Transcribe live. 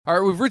All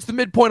right, we've reached the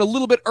midpoint a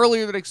little bit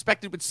earlier than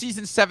expected with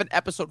Season 7,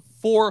 Episode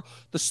 4,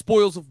 The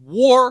Spoils of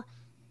War.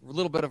 A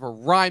little bit of a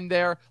rhyme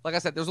there. Like I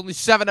said, there's only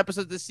 7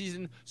 episodes this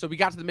season, so we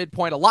got to the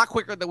midpoint a lot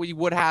quicker than we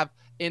would have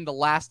in the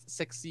last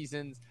 6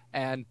 seasons.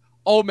 And,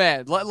 oh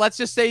man, let's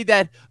just say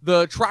that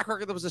the track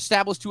record that was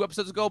established 2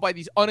 episodes ago by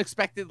these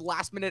unexpected,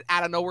 last-minute,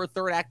 out-of-nowhere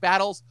third-act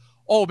battles,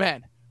 oh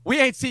man, we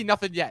ain't seen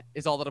nothing yet,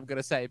 is all that I'm going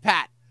to say.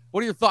 Pat,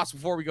 what are your thoughts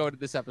before we go into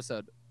this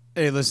episode?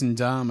 Hey, listen,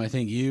 Dom, I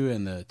think you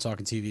and the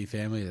Talkin TV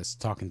family that's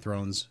Talking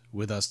Thrones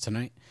with us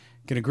tonight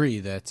can agree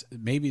that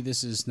maybe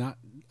this is not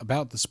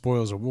about the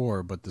spoils of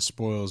war, but the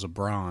spoils of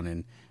Bronn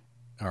and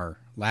our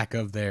lack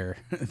of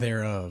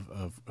thereof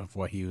of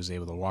what he was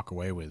able to walk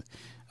away with.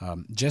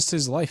 Just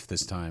his life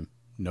this time,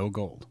 no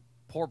gold.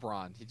 Poor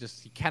Bronn.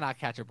 He cannot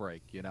catch a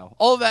break, you know.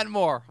 All of that and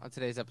more on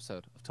today's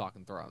episode of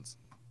Talking Thrones.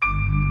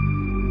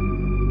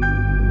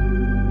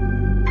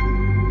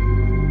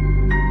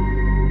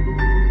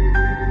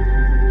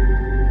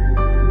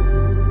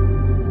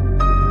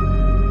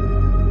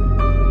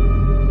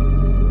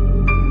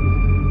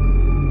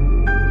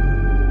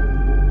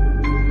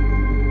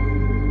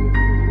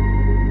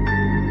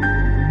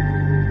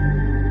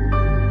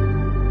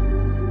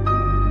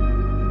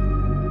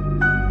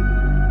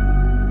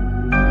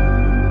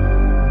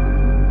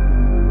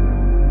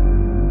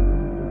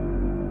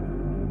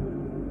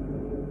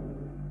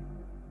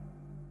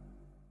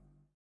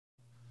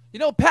 You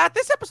know, Pat,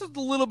 this episode's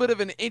a little bit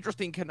of an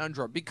interesting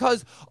conundrum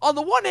because on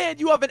the one hand,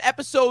 you have an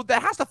episode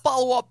that has to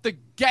follow up the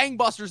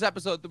gangbusters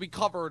episode that we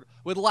covered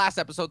with last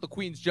episode, The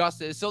Queen's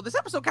Justice. So this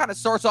episode kind of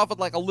starts off with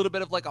like a little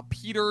bit of like a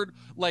petered,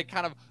 like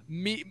kind of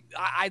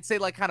I'd say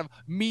like kind of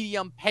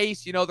medium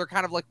pace. You know, they're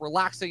kind of like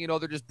relaxing. You know,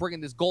 they're just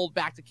bringing this gold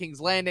back to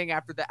King's Landing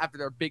after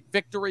their big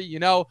victory. You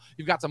know,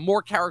 you've got some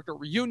more character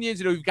reunions.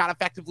 You know, you've got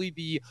effectively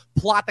the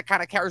plot that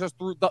kind of carries us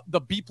through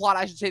the B plot,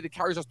 I should say, that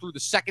carries us through the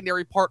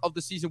secondary part of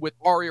the season with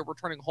Arya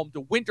returning home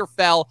to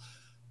Winterfell.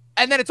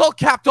 And then it's all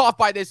capped off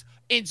by this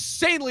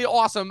insanely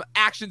awesome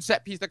action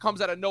set piece that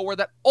comes out of nowhere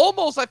that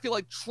almost, I feel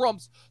like,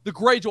 trumps the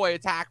Greyjoy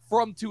attack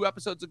from 2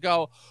 episodes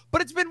ago.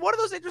 But it's been one of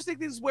those interesting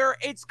things where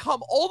it's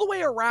come all the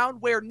way around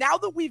where now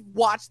that we've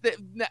watched it,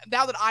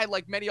 now that I,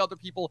 like many other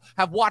people,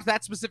 have watched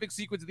that specific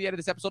sequence at the end of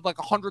this episode like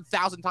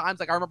 100,000 times.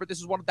 Like, I remember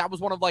that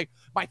was one of like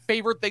my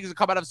favorite things that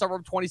come out of summer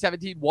of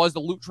 2017 was the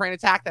loot train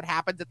attack that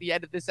happens at the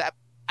end of this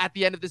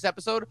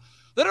episode,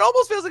 that it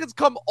almost feels like it's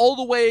come all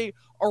the way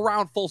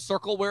around full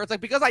circle where it's like,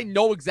 because I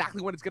know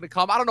exactly when it's going to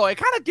come, I don't know, it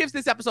kind of gives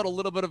this episode a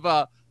little bit of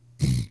a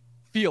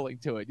feeling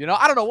to it, you know?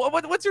 I don't know.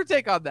 What's your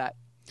take on that?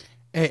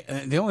 Hey,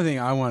 the only thing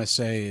I want to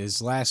say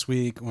is last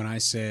week when I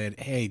said,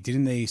 hey,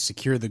 didn't they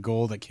secure the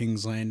gold at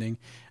King's Landing?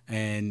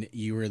 And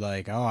you were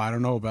like, oh, I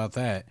don't know about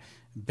that.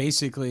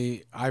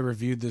 Basically, I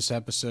reviewed this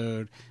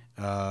episode,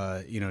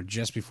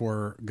 just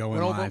before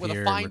going live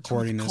here and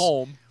recording this.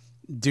 Comb.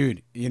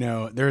 Dude, you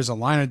know, there's a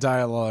line of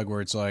dialogue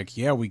where it's like,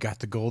 yeah, we got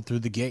the gold through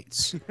the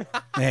gates.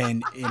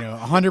 And,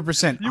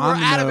 100% on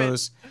the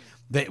nose.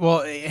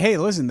 Well, hey,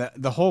 listen,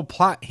 the whole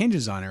plot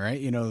hinges on it, right?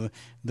 You know,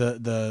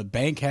 the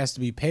bank has to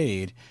be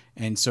paid.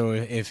 And so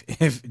if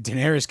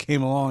Daenerys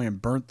came along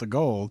and burnt the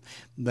gold,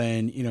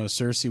 then,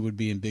 Cersei would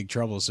be in big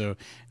trouble. So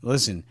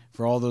listen,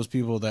 for all those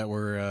people that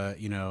were,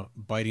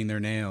 biting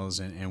their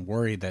nails and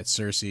worried that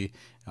Cersei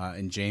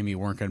and Jaime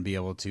weren't going to be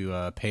able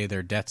to pay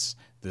their debts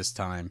this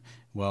time,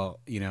 well,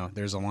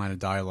 there's a line of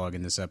dialogue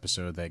in this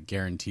episode that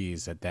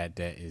guarantees that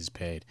debt is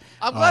paid.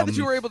 I'm glad that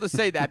you were able to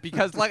say that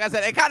because, like I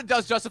said, it kind of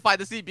does justify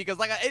the scene because,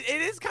 like,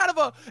 it is kind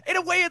of in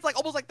a way, it's like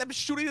almost like them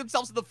shooting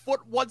themselves in the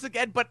foot once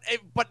again. But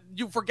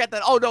you forget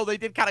that, oh no, they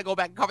did kind of go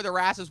back and cover their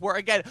asses. Where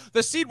again,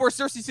 the scene where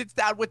Cersei sits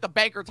down with the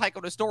banker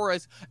Tycho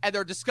Nestoris and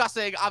they're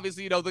discussing,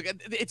 obviously,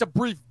 it's a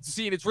brief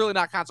scene. It's really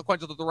not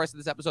consequential to the rest of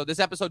this episode. This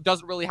episode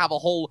doesn't really have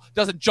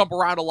doesn't jump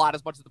around a lot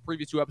as much as the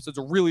previous 2 episodes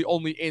are really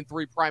only in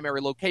 3 primary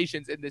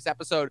locations in this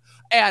episode.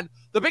 And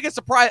the biggest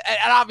surprise,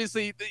 and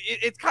obviously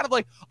it's kind of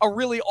like a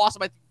really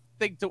awesome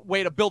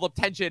way to build up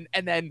tension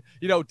and then,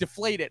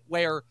 deflate it,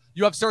 where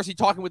you have Cersei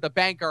talking with the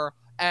banker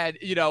and,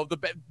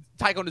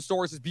 Tycho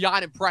Nestoris is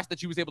beyond impressed that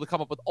she was able to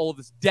come up with all of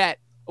this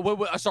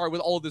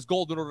with all of this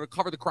gold in order to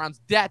cover the crown's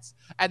debts.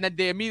 And then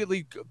they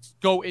immediately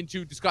go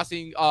into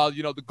discussing,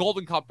 the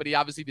Golden Company,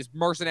 obviously this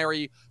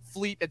mercenary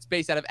fleet that's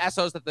based out of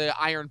Essos that the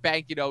Iron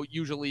Bank,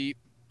 usually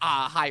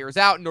hires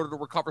out in order to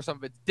recover some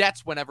of its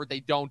debts whenever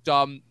they don't,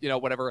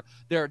 whenever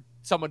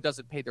someone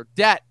doesn't pay their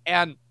debt.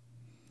 And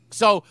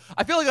so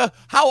I feel like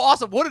how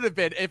awesome would it have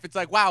been if it's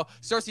like, wow,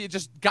 Cersei had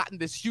just gotten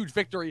this huge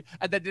victory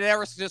and then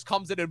Daenerys just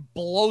comes in and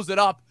blows it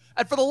up.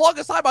 And for the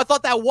longest time, I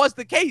thought that was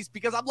the case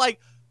because I'm like,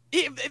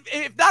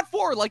 if not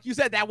for, like you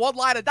said, that one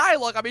line of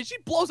dialogue, I mean, she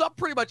blows up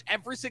pretty much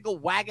every single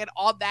wagon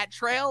on that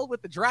trail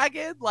with the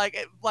dragon. Like,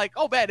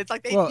 oh man, it's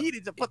like they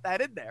needed to put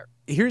that in there.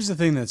 Here's the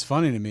thing that's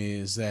funny to me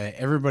is that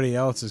everybody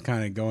else is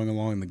kind of going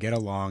along the get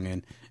along,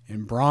 and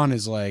Braun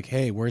is like,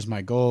 hey, where's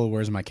my gold?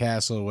 Where's my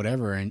castle?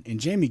 Whatever. And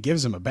Jamie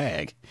gives him a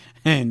bag.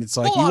 And it's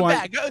like, full-on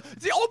bag.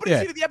 It's the opening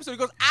scene of the episode. He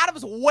goes out of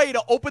his way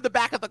to open the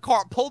back of the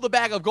cart, pull the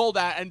bag of gold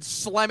out, and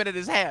slam it in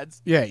his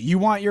hands. Yeah, you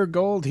want your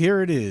gold?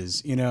 Here it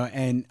is.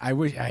 And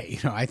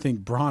I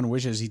think Braun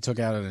wishes he took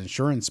out an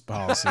insurance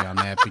policy on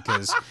that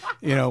because,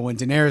 when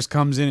Daenerys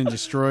comes in and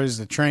destroys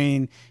the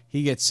train,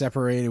 he gets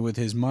separated with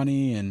his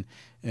money, and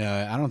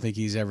I don't think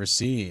he's ever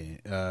seen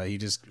it. He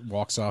just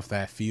walks off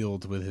that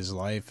field with his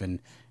life and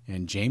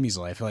Jamie's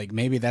life. Like,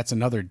 maybe that's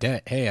another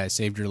debt. Hey, I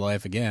saved your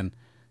life again.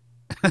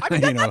 I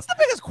mean, that's the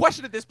biggest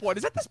question at this point.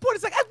 Is at this point,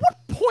 it's like, at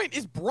what point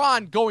is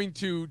Braun going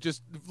to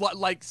just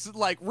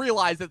like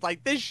realize that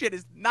like this shit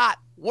is not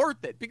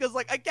worth it? Because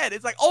like, again,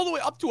 it's like all the way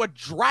up to a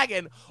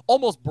dragon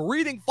almost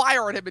breathing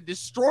fire at him and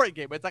destroying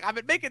him. It's like, I've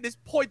been making this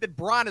point that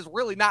Braun has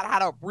really not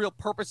had a real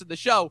purpose in the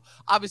show,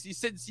 obviously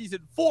since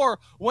season 4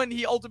 when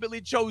he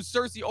ultimately chose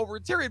Cersei over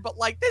Tyrion. But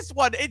like this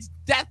one, it's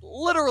death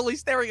literally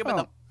staring him in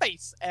the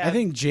face. And I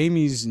think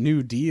Jamie's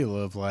new deal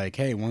of like,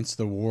 hey, once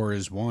the war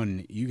is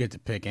won, you get to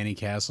pick any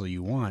castle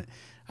you want.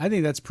 I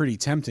think that's pretty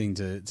tempting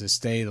to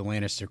stay the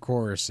Lannister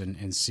course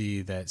and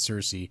see that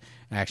Cersei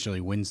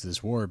actually wins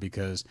this war,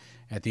 because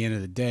at the end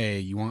of the day,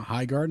 you want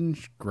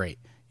Highgarden? Great.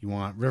 You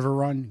want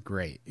Riverrun?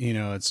 Great.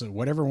 It's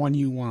whatever one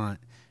you want,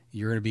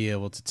 you're going to be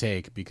able to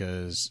take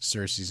because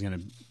Cersei's going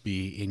to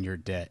be in your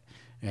debt.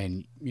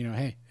 And,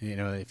 hey,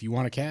 if you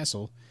want a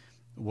castle,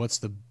 what's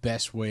the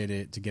best way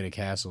to get a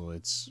castle?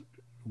 It's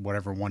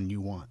whatever one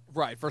you want.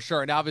 Right, for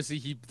sure. And obviously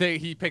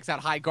he picks out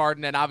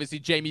Highgarden, and obviously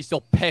Jamie's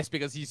still pissed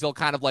because he's still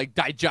kind of like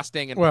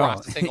digesting and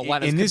processing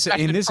Olenna's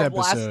in this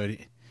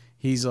episode,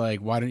 he's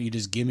like, why don't you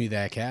just give me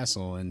that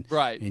castle? And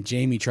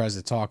Jamie tries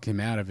to talk him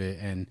out of it,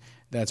 and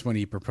that's when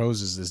he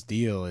proposes this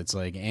deal. It's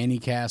like, any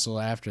castle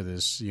after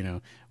this,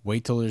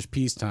 wait till there's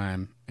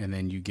peacetime, and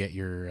then you get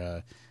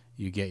your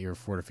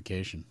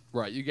fortification.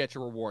 Right, you get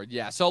your reward.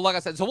 Yeah, so like I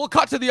said, we'll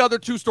cut to the other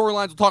two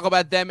storylines. We'll talk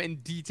about them in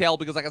detail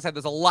because, like I said,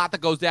 there's a lot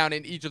that goes down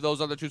in each of those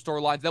other two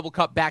storylines. Then we'll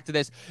cut back to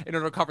this in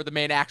order to cover the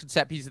main action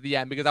set piece at the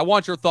end, because I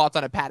want your thoughts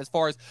on it, Pat, as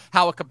far as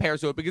how it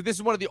compares to it, because this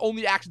is one of the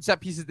only action set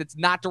pieces that's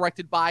not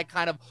directed by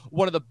kind of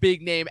one of the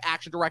big name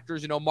action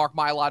directors, Mark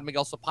Mylod,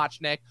 Miguel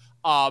Sapochnik,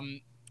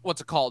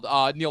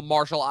 Neil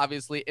Marshall,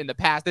 obviously, in the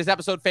past. This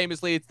episode,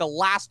 famously, it's the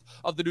last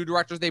of the new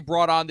directors they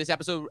brought on. This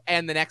episode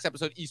and the next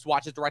episode,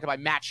 Eastwatch, is directed by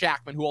Matt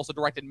Shackman, who also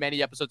directed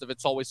many episodes of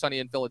It's Always Sunny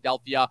in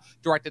Philadelphia,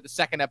 directed the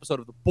second episode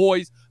of The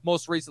Boys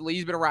most recently.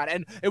 He's been around,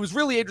 and it was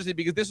really interesting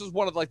because this was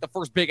one of like the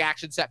first big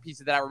action set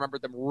pieces that I remember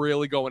them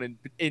really going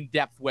in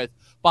depth with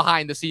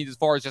behind the scenes as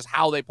far as just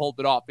how they pulled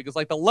it off, because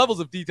like the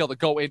levels of detail that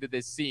go into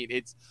this scene,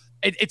 it's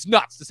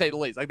nuts, to say the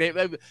least. Like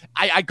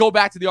I go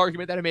back to the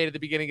argument that I made at the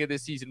beginning of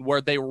this season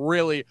where they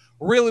really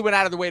went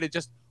out of their way to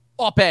just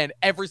upend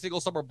every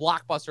single summer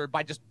blockbuster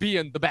by just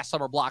being the best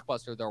summer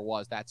blockbuster there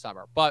was that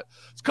summer. But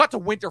let's cut to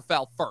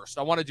Winterfell first.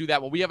 I want to do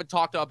that one. We haven't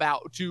talked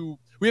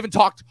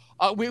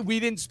we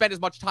didn't spend as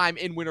much time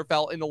in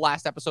Winterfell in the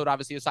last episode,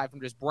 obviously, aside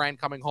from just Bran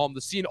coming home.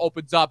 The scene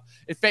opens up.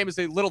 It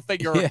famously,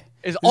 Littlefinger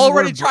is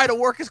already trying to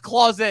work his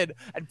claws in,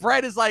 and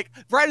Bran is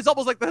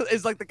almost like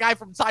the guy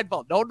from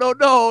Seinfeld.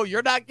 No,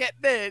 you're not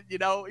getting in.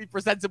 He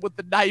presents him with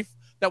the knife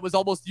that was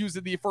almost used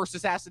in the first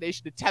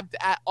assassination attempt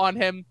on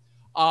him.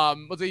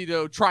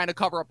 Trying to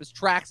cover up his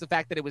tracks, the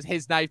fact that it was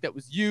his knife that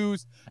was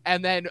used.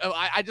 And then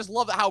I just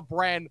love how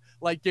Bran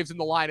gives him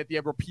the line at the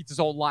end, repeats his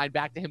own line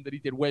back to him that he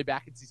did way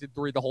back in season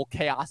 3, the whole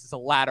chaos is a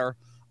ladder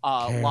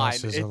line.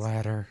 Chaos is a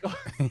ladder.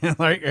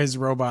 Like his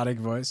robotic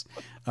voice.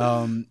 I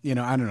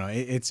don't know.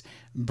 It's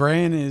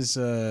Bran is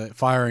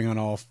firing on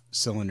all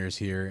cylinders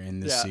here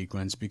in this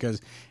sequence, because,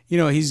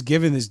 he's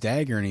given this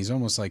dagger and he's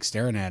almost like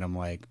staring at him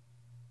like,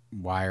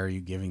 why are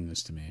you giving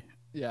this to me?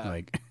 Yeah,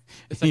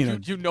 it's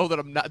like, you know that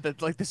I'm not, that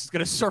this is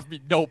gonna serve me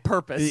no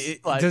purpose.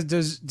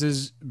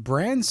 Does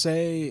Bran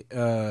say,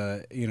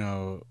 do you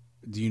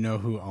know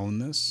who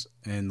owned this?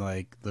 And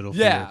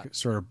Littlefinger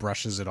sort of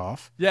brushes it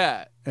off.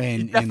 Yeah,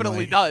 he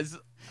definitely does.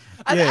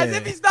 As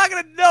if he's not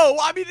going to know.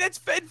 I mean,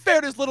 in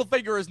fairness,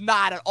 Littlefinger is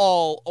not at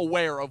all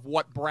aware of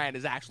what Bran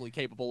is actually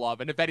capable of.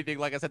 And if anything,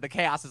 like I said, the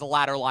chaos is a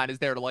ladder line is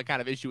there to kind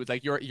of issue. It's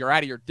like, you're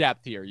out of your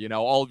depth here.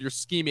 All of your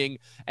scheming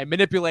and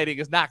manipulating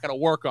is not going to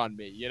work on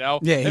me. Yeah,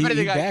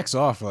 he backs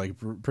off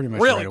pretty much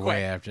really right quick.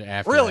 Away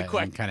after really that,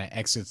 quick, and kind of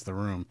exits the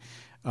room.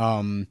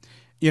 And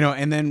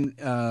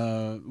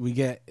then we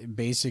get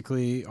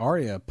basically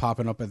Arya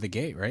popping up at the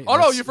gate, right? Oh,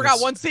 no, you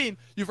forgot one scene.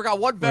 You forgot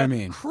one very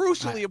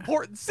crucially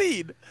important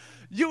scene.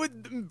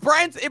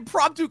 Bran's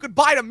impromptu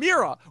goodbye to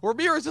Mira, where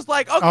Mira's just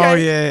like,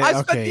 okay, I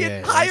spent the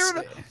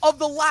entire of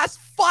the last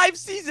 5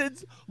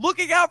 seasons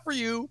looking out for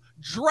you,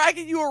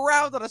 dragging you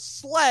around on a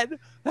sled,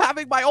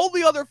 having my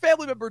only other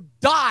family member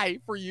die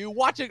for you,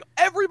 watching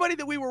everybody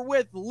that we were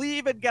with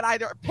leave and get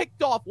either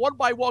picked off one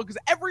by one because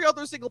every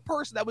other single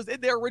person that was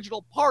in their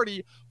original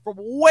party from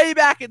way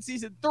back in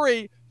season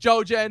 3,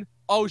 Jojen,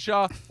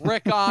 Osha,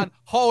 Rickon,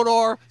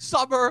 Hodor,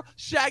 Summer,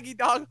 Shaggy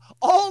Dog,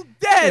 all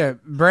dead.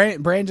 Yeah,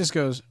 Bran just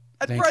goes,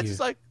 and thank Bran's you. just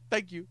like,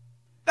 thank you.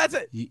 That's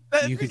it.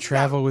 You can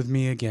travel with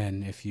me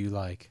again if you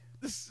like.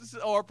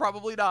 Or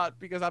probably not,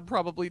 because I'm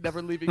probably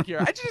never leaving here.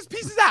 And she just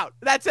pieces out.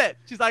 That's it.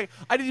 She's like,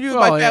 I need to be with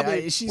my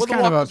family. She's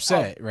kind of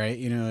upset, right?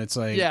 You know, it's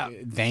like,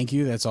 thank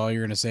you. That's all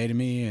you're going to say to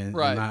me. And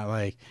not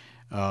like,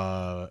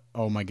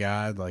 oh my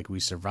God, like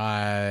we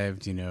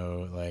survived, you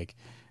know, like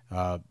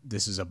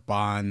this is a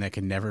bond that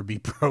can never be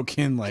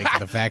broken. Like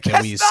the fact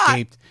that we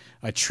escaped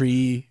a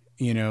tree,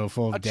 you know,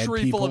 full of dead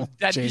people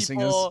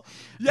chasing us.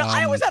 Yeah,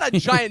 I always had a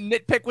giant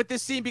nitpick with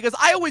this scene because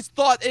I always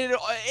thought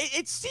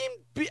it seemed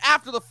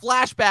after the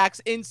flashbacks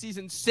in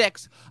season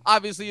 6,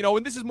 obviously, you know,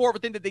 and this is more of a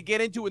thing that they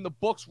get into in the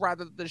books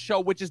rather than the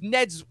show, which is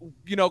Ned's,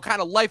 you know, kind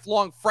of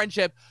lifelong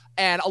friendship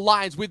and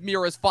alliance with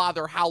Mira's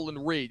father,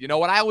 Howland Reed, you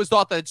know, and I always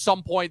thought that at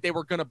some point they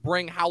were going to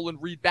bring Howland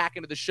Reed back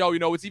into the show. You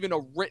know, it's even a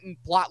written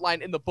plot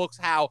line in the books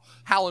how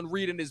Howland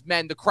Reed and his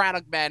men, the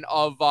Cranach men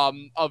of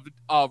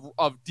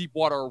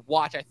Deepwater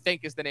Watch, I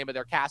think is the name of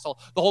their castle.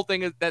 The whole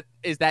thing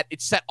is that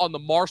it's set on the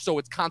marsh, so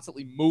it's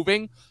constantly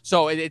moving,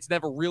 so it's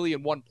never really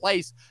in one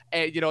place.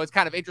 And you know, it's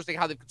kind of interesting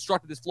how they've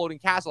constructed this floating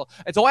castle.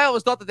 And so I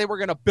always thought that they were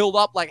going to build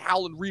up like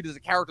Howland Reed as a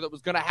character that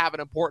was going to have an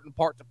important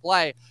part to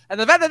play. And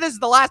the fact that this is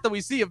the last that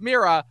we see of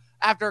Mira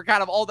after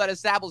kind of all that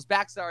established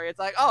backstory, it's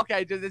like, oh,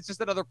 okay, it's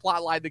just another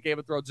plot line that Game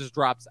of Thrones just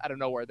drops out of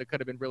nowhere that could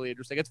have been really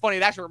interesting. It's funny.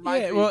 It actually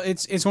reminds me. Well,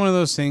 it's one of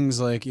those things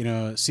like, you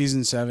know,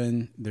 season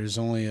 7, there's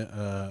only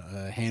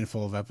a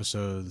handful of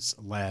episodes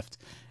left.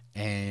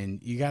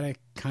 And you got to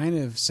kind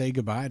of say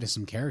goodbye to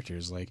some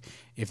characters. Like,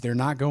 if they're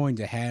not going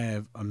to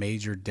have a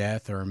major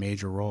death or a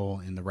major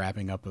role in the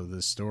wrapping up of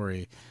this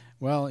story,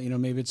 well, you know,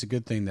 maybe it's a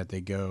good thing that they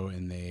go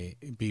and they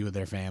be with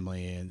their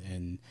family.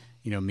 And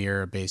you know,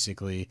 Mira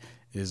basically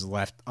is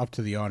left up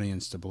to the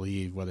audience to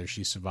believe whether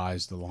she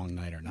survives the long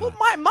night or not. Well,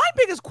 my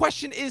biggest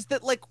question is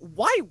that, like,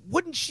 why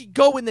wouldn't she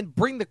go and then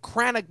bring the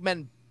Cranach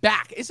men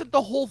back? Isn't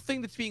the whole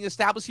thing that's being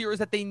established here is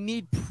that they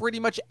need pretty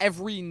much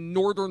every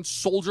northern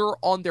soldier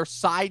on their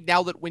side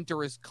now that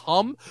winter has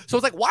come? So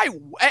it's like, why?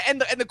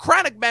 And the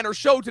Cranach men are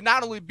shown to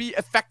not only be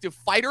effective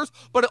fighters,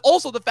 but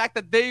also the fact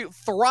that they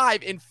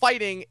thrive in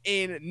fighting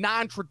in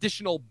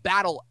non-traditional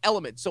battle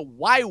elements. So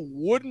why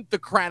wouldn't the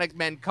Cranach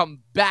men come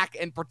back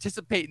and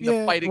participate in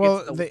the fight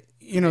against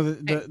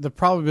the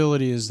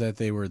probability is that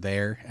they were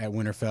there at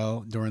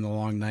Winterfell during the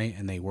long night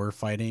and they were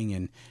fighting,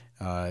 and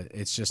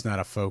it's just not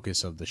a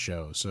focus of the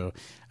show. So,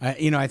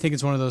 you know, I think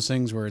it's one of those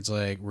things where it's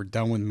like, we're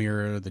done with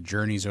Mira. The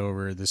journey's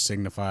over. This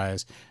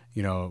signifies,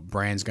 you know,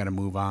 Bran's got to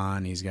move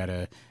on. He's got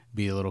to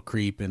be a little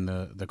creep in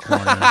the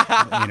corner,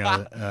 you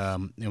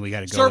know, and we got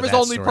to go serve with his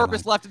that only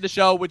purpose left in the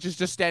show, which is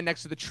just stand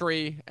next to the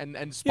tree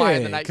and spy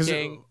on the Night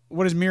King.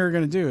 What is Mira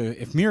going to do?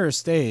 If Mira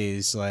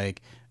stays,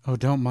 like, oh,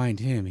 don't mind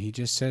him. He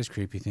just says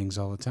creepy things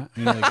all the time.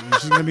 You know, like,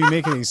 she's going to be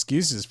making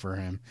excuses for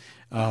him.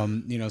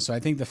 You know, so I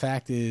think the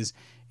fact is,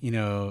 you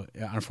know,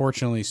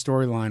 unfortunately,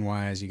 storyline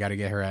wise, you got to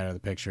get her out of the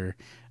picture.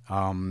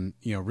 You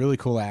know, really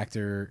cool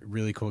actor,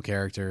 really cool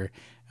character.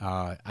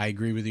 I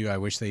agree with you. I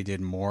wish they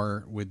did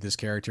more with this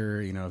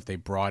character. You know, if they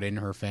brought in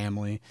her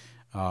family,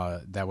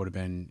 that would have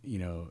been, you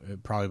know,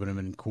 it probably would have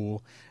been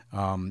cool.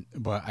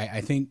 But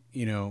I think,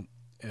 you know,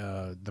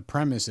 the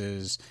premise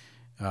is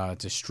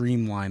to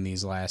streamline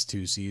these last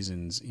 2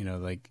 seasons. You know,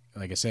 like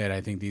I said,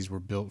 I think these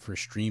were built for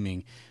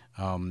streaming.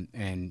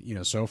 And you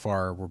know, so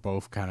far we're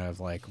both kind of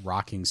like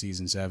rocking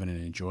season 7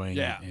 and enjoying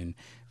it and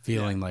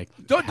feeling like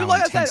don't how do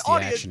like I intense said,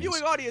 audience,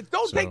 viewing audience.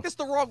 Don't take this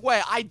the wrong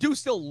way. I do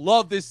still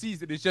love this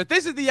season. It's just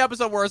this is the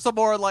episode where some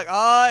more like,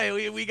 oh,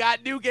 we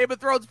got new Game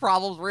of Thrones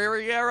problems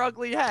rearing our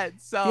ugly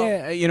heads. So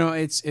yeah, you know,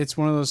 it's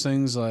one of those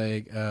things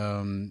like, you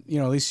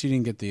know, at least she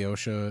didn't get the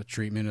OSHA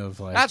treatment of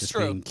like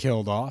being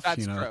killed off. That's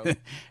you know, true.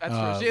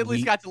 That's true. She at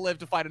least got to live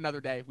to fight another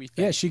day. We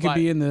think. Yeah, she could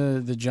be in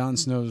the Jon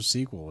Snow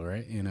sequel,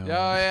 right? You know. Oh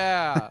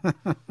yeah,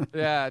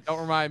 yeah. Don't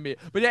remind me.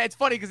 But yeah, it's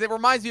funny because it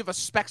reminds me of a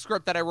spec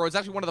script that I wrote. It's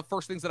actually one of the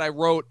first things that I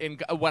wrote in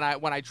when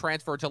I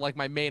transferred to like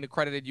my main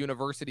accredited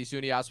university,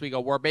 SUNY Oswego,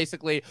 where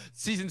basically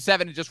season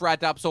 7 had just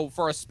wrapped up. So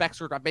for a spec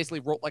script, I basically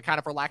wrote like kind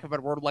of for lack of a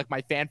better word, like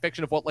my fan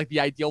fiction of what like the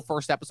ideal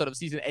first episode of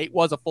season 8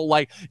 was, a full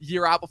like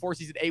year out before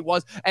season 8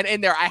 was. And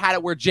in there, I had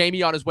it where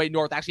Jamie on his way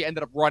north actually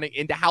ended up running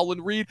into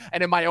Howland Reed.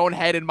 And in my own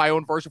head, in my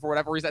own version, for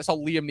whatever reason, I saw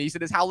Liam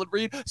Neeson as Howland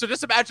Reed. So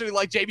just imagine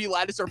like Jamie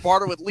Lannister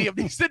barter with Liam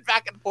Neeson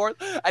back and forth.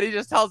 And he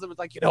just tells him, it's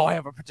like, you know, I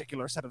have a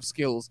particular set of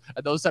skills,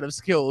 and those set of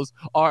skills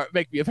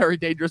make me a very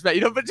dangerous man.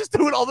 You know, but just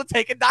doing all the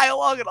taken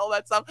dialogue and all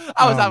that stuff,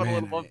 I was having a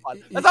little more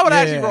fun. That's not what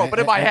I actually wrote, but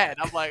in my head,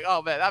 I'm like,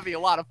 oh man, that'd be a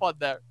lot of fun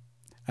there.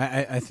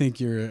 I think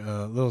you're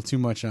a little too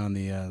much on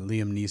the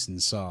Liam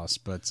Neeson sauce,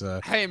 but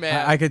hey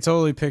man, I could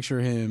totally picture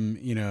him.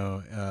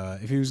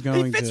 If he was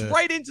going he fits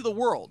right into the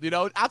world.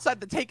 Outside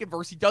the Taken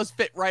verse, he does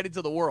fit right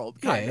into the world.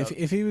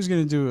 If he was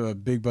going to do a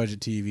big budget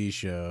TV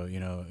show,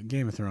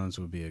 Game of Thrones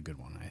would be a good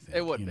one. I think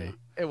it would be.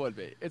 It would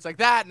be. It's like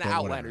that and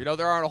Outlander. Whatever.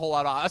 There aren't a whole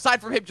lot of,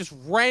 aside from him just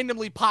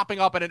randomly popping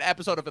up in an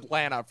episode of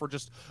Atlanta for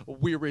just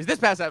weird reasons. This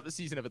past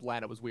season of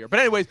Atlanta was weird. But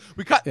anyways,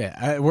 we cut.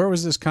 Yeah, where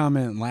was this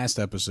comment last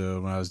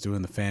episode when I was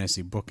doing the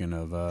fantasy booking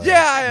of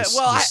the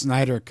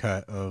Snyder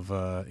cut of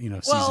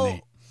season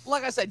 8?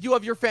 Like I said, you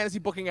have your fantasy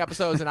booking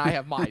episodes and I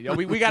have mine.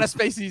 We got to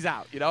space these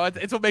out.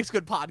 It's what makes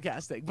good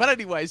podcasting. But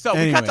anyway,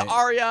 we cut to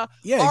Arya.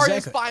 Yeah, Arya's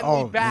exactly.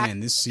 finally back.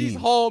 Man, this scene. She's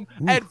home.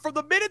 Ooh. And from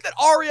the minute that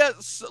Arya,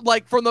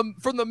 from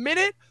the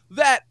minute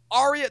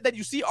that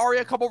you see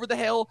Arya come over the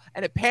hill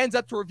and it pans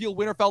up to reveal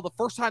Winterfell, the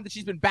first time that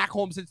she's been back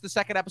home since the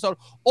second episode,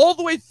 all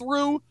the way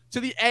through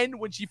to the end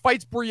when she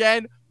fights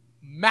Brienne.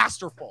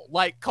 Masterful,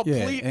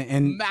 complete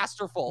and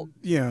masterful.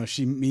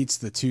 She meets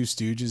the two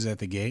stooges at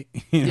the gate.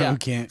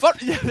 Can't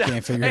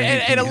figure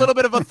and a little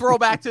bit of a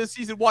throwback to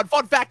season 1.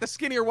 Fun fact: the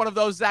skinnier one of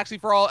those is actually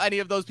for any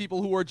of those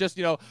people who were just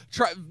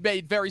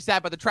made very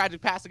sad by the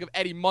tragic passing of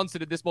Eddie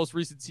Munson in this most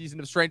recent season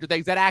of Stranger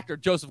Things. That actor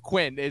Joseph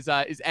Quinn is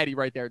Eddie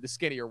right there, the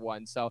skinnier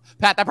one. So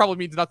Pat, that probably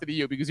means nothing to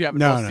you because you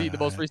haven't seen the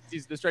most recent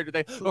season of Stranger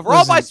Things. But for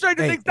all my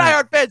Stranger Things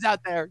diehard fans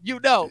out there,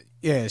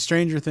 Yeah,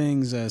 Stranger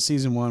Things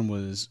season 1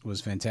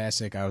 was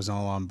fantastic. I was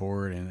all on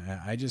board, and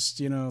I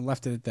just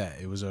left it at that.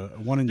 It was a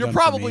one and done. You're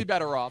probably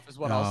better off, is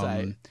what I'll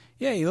say.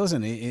 Yeah,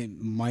 listen,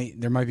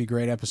 there might be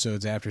great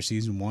episodes after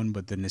season 1,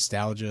 but the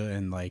nostalgia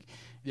and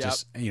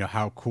just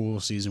how cool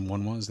season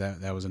 1 was,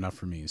 that was enough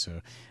for me. So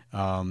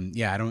I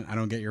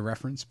don't get your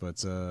reference, but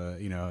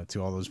to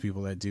all those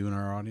people that do in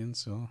our audience,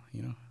 so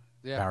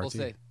we'll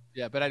see.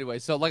 Yeah, but anyway,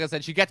 so like I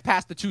said, she gets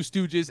past the two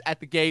stooges at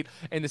the gate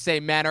in the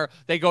same manner.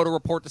 They go to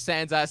report to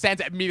Sansa.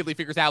 Sansa immediately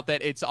figures out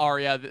that it's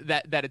Arya,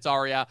 that it's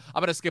Arya.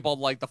 I'm gonna skip all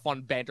the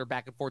fun banter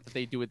back and forth that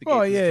they do at the gate.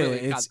 Oh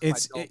yeah,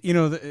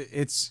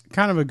 it's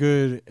kind of a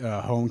good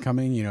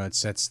homecoming. It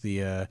sets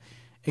the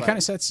kind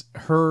of sets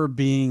her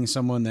being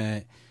someone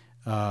that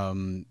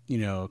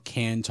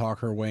can talk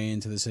her way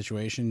into the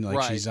situation.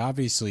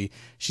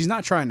 She's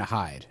not trying to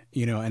hide,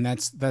 and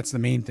that's the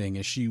main thing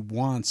is she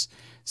wants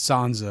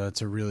Sansa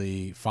to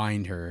really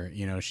find her.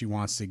 She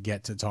wants to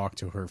get to talk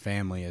to her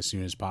family as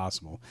soon as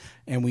possible.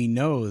 And we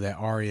know that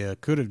Arya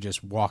could have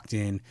just walked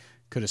in,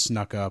 could have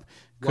snuck up,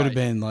 could have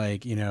been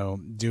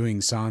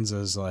doing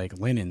Sansa's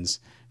linens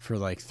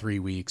for 3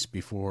 weeks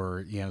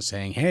before,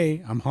 saying,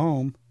 "Hey, I'm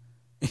home."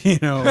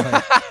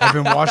 I've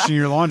been washing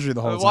your laundry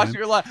the whole time.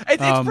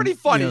 It's pretty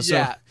funny,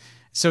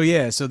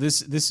 So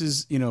this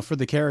is for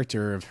the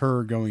character of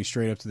her going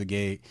straight up to the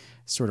gate,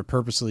 sort of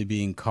purposely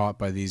being caught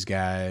by these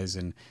guys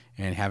and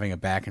having a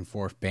back and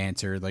forth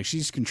banter.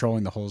 She's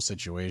controlling the whole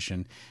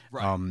situation,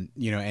 and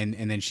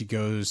then she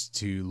goes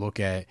to look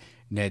at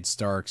Ned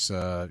Stark's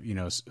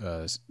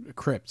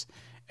crypt,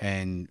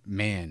 and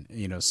man,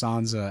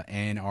 Sansa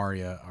and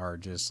Arya are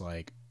just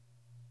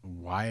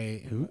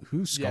why?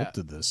 Who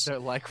sculpted this? They're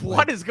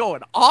what is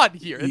going on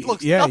here? It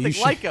looks nothing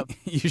like him.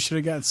 You should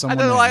have got someone.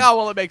 And they're oh,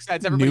 well, it makes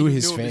sense. Everybody knew knew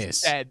his him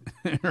face. Dead.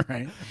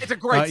 Right. It's a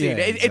great scene.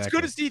 Exactly. It's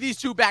good to see these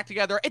two back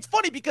together. It's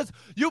funny because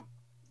you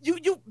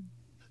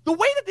the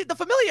way that the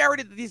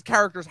familiarity that these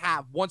characters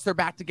have once they're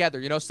back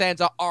together,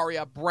 Sansa,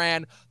 Arya,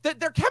 Bran,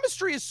 their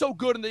chemistry is so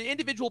good and the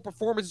individual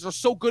performances are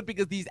so good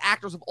because these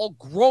actors have all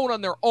grown on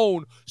their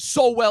own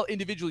so well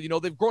individually.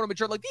 They've grown and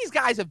matured. These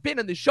guys have been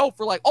in the show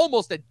for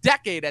almost a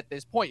decade at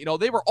this point.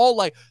 They were all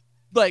what?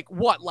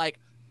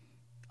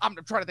 I'm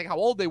trying to think how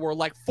old they were,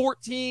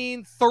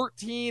 14,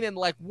 13, and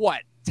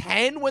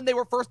 10 when they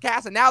were first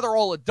cast, and now they're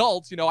all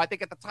adults. I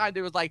think at the time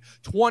they was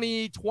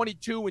 20,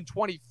 22, and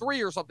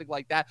 23 or something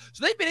like that.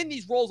 So they've been in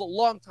these roles a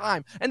long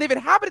time, and they've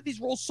inhabited these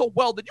roles so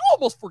well that you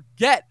almost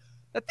forget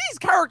that these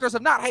characters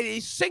have not had a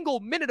single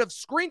minute of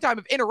screen time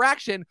of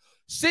interaction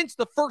since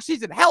the first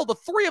season. Hell, the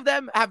three of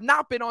them have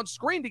not been on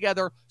screen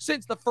together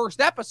since the first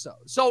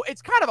episode. So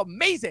it's kind of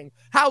amazing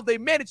how they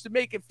managed to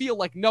make it feel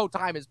like no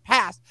time has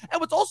passed.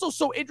 And what's also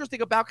so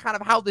interesting about kind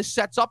of how this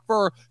sets up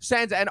for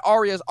Sansa and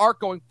Arya's arc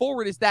going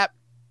forward is that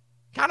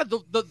kind of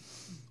the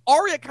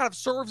Arya kind of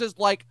serves as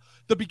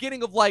the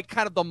beginning of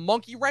kind of the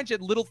monkey wrench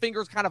and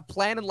Littlefinger's kind of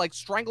plan and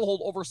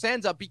stranglehold over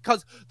Sansa,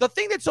 because the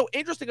thing that's so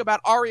interesting about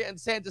Arya and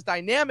Sansa's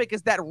dynamic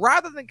is that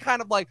rather than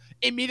kind of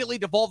immediately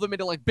devolve them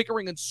into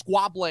bickering and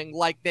squabbling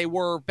like they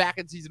were back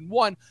in season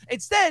 1,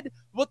 instead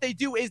what they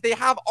do is they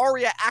have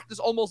Arya act as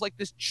almost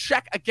this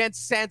check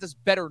against Sansa's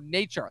better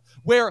nature,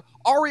 where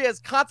Arya is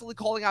constantly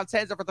calling out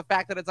Sansa for the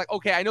fact that it's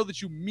okay, I know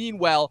that you mean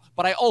well,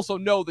 but I also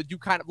know that you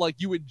kind of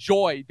you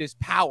enjoy this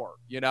power,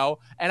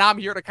 and I'm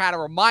here to kind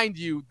of remind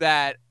you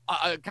that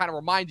of that,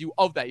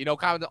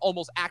 kind of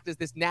almost act as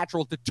this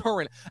natural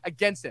deterrent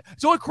against it.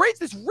 So it creates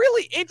this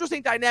really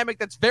interesting dynamic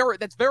that's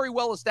very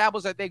well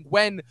established, I think,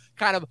 when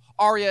kind of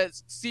Arya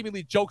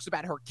seemingly jokes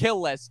about her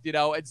kill list, and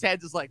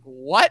Sansa's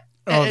what?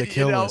 Oh, the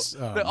kill list.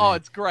 Oh,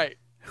 it's great.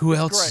 Who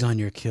else is on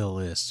your kill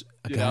list?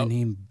 A guy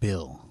named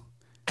Bill.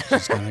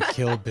 She's gonna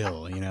kill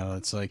Bill. You know,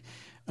 it's like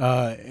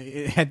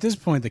at this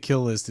point the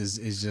kill list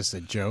is just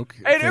a joke.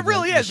 And for it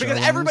really the is, because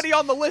showrunners. everybody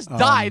on the list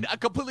died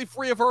completely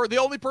free of her. The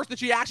only person that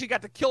she actually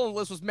got to kill on the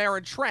list was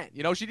Maren Trent.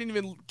 You know, she didn't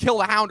even kill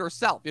the Hound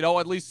herself, you know,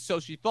 at least so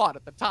she thought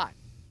at the time.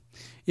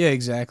 Yeah,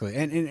 exactly.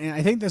 And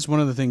I think that's one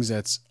of the things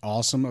that's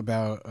awesome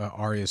about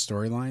Arya's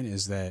storyline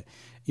is that,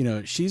 you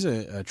know, she's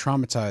a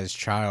traumatized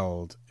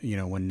child, you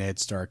know, when Ned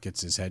Stark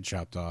gets his head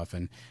chopped off,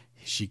 and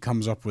she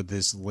comes up with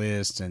this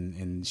list,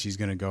 and she's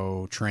going to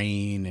go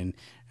train,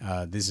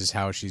 and this is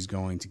how she's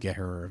going to get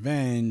her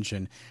revenge.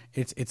 And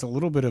it's a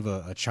little bit of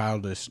a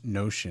childish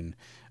notion.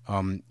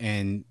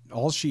 And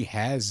all she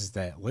has is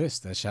that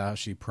list. That's how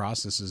she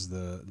processes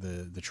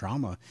the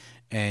trauma,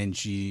 and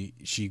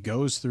she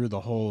goes through the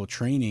whole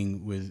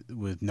training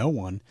with no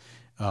one,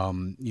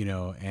 you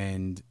know.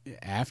 And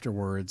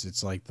afterwards,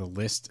 it's like the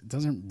list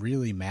doesn't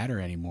really matter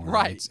anymore.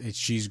 Right. It's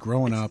she's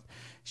growing up.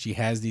 She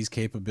has these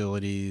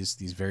capabilities,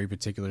 these very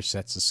particular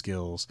sets of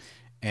skills,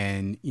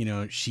 and you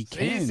know she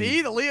can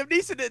see the Liam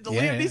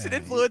Neeson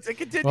influence. It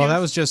continues. Well, that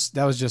was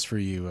just for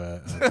you,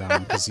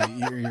 Dom, because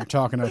you're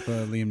talking up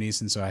Liam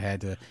Neeson, so I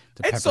had to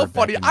pepper it's so it back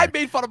funny. in I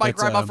there. made fun of my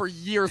grandma for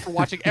years for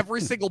watching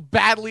every single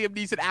bad Liam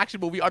Neeson action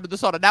movie under the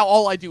sun, and now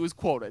all I do is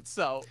quote it.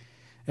 So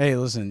Hey,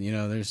 listen, you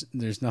know,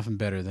 there's nothing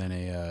better than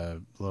a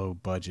low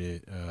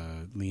budget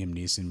Liam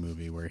Neeson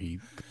movie where he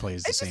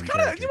plays the same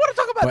character. You want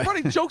to talk about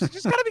running jokes? It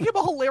just kind of became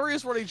a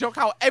hilarious running joke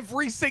how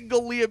every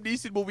single Liam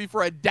Neeson movie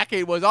for a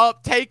decade was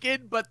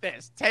Taken, but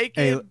this,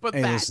 Taken, but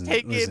that,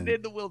 Taken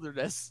in the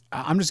wilderness.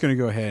 I'm just gonna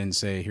go ahead and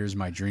say, here's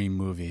my dream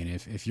movie, and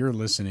if you're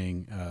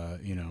listening,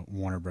 you know,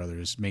 Warner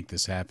Brothers, make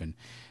this happen.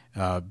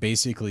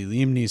 Basically,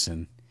 Liam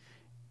Neeson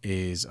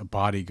is a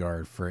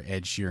bodyguard for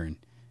Ed Sheeran.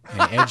 And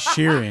Ed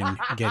Sheeran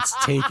gets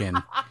taken,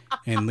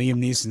 and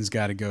Liam Neeson's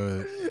got to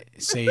go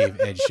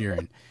save Ed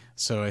Sheeran.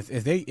 So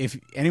if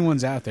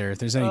anyone's out there, if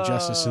there's any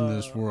justice in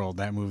this world,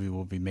 that movie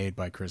will be made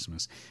by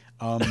Christmas.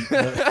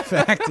 The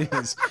fact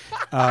is,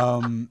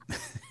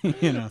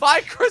 you know, by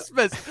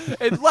Christmas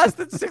in less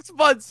than 6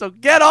 months. So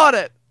get on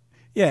it.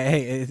 Yeah,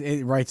 hey,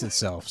 it writes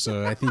itself,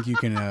 so I think you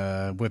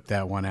can whip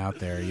that one out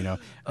there. You know,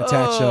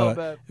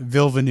 attach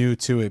Villeneuve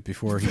to it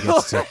before he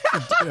gets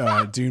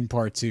to Dune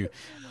Part 2.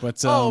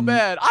 But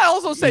man, I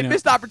also say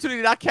missed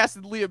opportunity not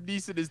casting Liam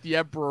Neeson as the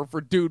Emperor for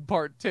Dune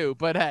Part 2.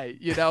 But hey,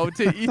 you know,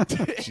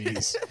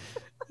 jeez,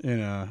 you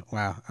know,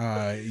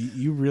 wow,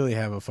 you really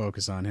have a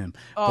focus on him.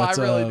 But,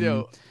 I really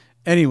do.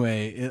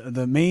 Anyway,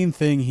 the main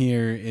thing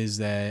here is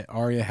that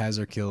Arya has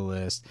her kill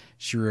list.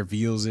 She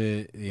reveals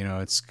it. You know,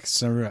 it's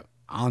sort of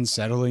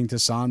unsettling to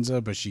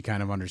Sansa, but she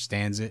kind of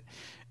understands it.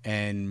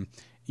 And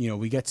you know,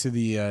 we get to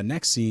the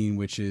next scene,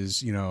 which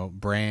is, you know,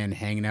 Bran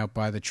hanging out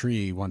by the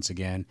tree once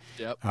again.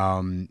 Yep.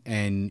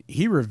 And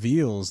he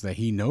reveals that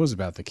he knows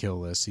about the kill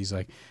list. He's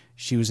like,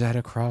 she was at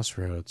a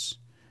crossroads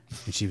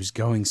and she was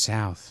going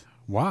south.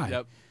 Why?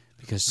 Yep.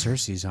 Because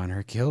Cersei's on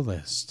her kill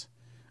list.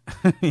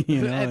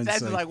 You know, and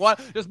that's like what?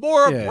 Just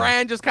more of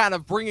Bran just kind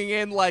of bringing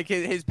in like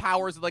his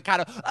powers and like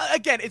kind of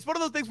again, it's one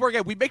of those things where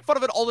again we make fun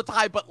of it all the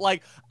time, but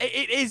like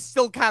it is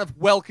still kind of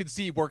well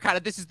conceived. Where kind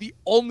of this is the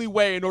only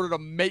way in order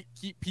to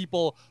keep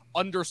people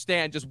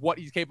understand just what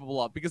he's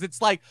capable of, because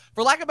it's like,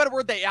 for lack of a better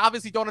word, they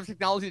obviously don't have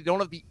technology, they don't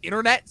have the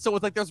internet, so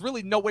it's like there's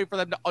really no way for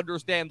them to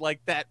understand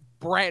like that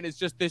Bran is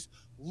just this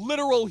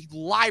literal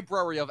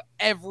library of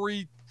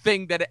everything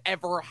that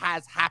ever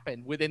has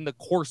happened within the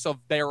course of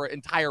their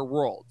entire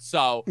world.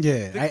 So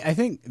yeah, I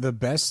think the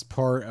best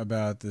part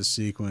about this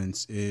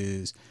sequence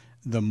is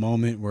the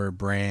moment where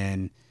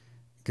Bran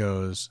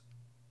goes,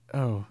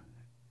 "Oh,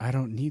 I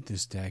don't need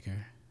this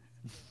dagger.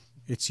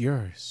 It's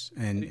yours."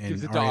 And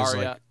Arya's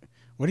like,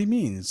 "What do you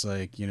mean?" It's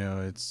like, you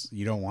know, it's,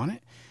 you don't want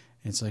it?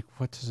 It's like,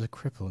 what does a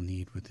cripple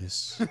need with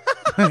this?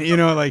 You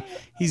know, like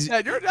he's.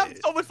 Yeah, you're having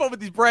so much fun with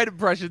these Bran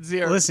impressions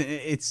here. Listen,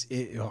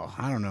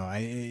 I don't know.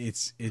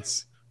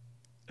 It's.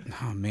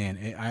 Oh man,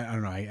 I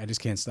don't know. I just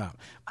can't stop.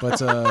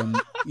 But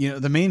you know,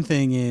 the main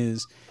thing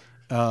is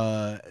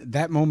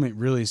that moment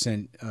really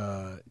sent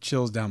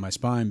chills down my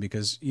spine,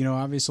 because you know,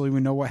 obviously we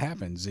know what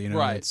happens. You know,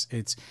 right.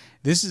 It's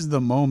this is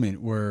the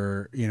moment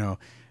where, you know,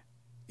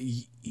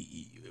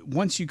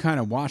 once you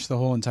kind of watch the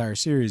whole entire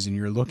series and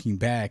you're looking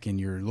back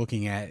and you're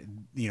looking at,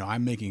 you know,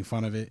 I'm making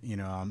fun of it. You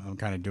know, I'm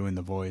kind of doing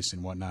the voice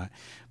and whatnot,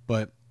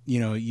 but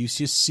you know, you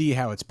just see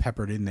how it's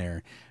peppered in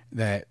there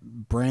that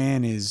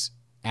Bran is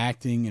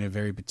acting in a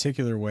very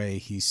particular way.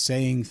 He's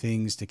saying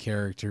things to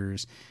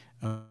characters,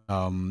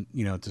 you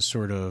know, to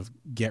sort of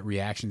get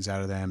reactions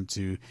out of them,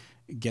 to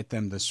get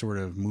them to sort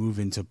of move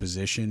into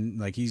position.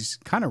 Like he's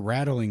kind of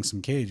rattling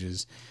some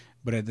cages,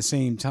 but at the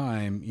same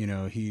time, you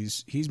know,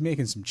 he's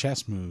making some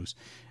chess moves.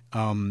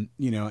 You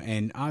know,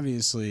 and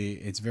obviously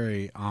it's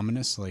very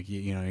ominous. Like,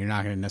 you know, you're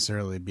not going to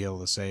necessarily be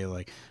able to say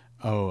like,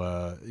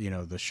 oh, you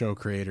know, the show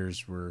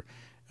creators were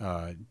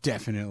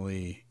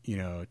definitely, you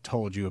know,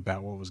 told you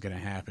about what was going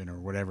to happen or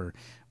whatever.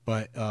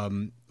 But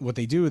what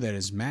they do that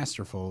is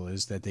masterful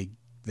is that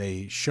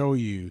they show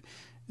you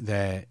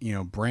that, you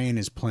know, Bran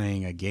is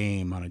playing a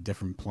game on a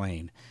different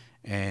plane.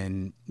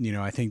 And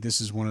I think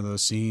this is one of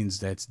those scenes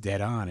that's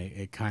dead on.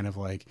 It kind of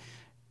like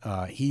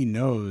he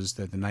knows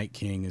that the Night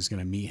King is going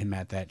to meet him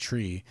at that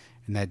tree,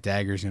 and that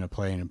dagger is going to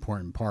play an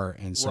important part,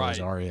 and so is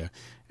Right. Arya.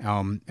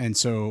 And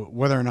so,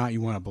 whether or not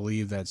you want to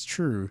believe that's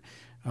true,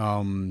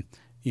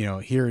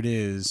 here it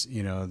is.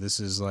 This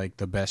is like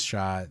the best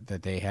shot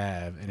that they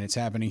have, and it's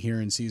happening here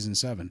in season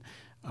 7.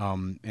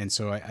 And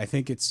so, I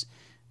think it's.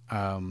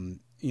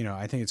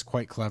 I think it's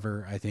quite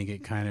clever. I think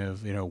it kind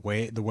of, the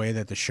way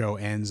that the show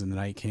ends and the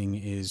Night King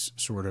is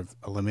sort of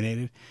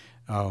eliminated.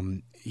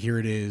 Here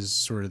it is,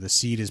 sort of the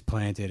seed is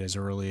planted as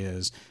early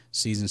as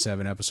season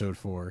 7, episode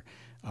 4.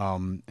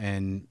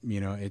 And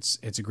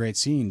it's a great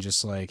scene.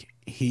 Just like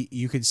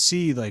you could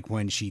see, like,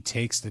 when she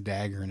takes the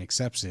dagger and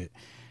accepts it,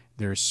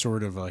 there's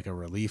sort of like a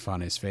relief on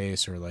his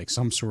face, or like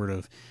some sort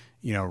of,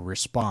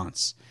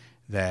 response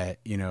that,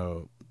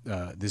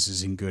 this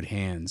is in good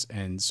hands.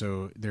 And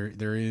so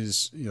there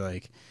is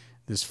like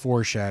this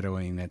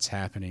foreshadowing that's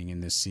happening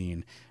in this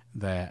scene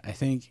that I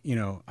think,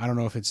 I don't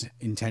know if it's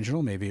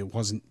intentional. Maybe it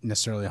wasn't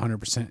necessarily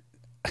 100%,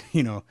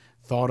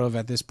 thought of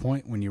at this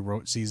point when you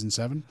wrote season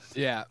 7.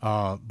 Yeah.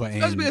 But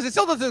That's because it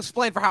still doesn't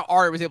explain for how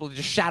Arya was able to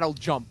just shadow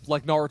jump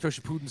like Naruto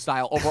Shippuden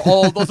style over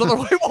all those other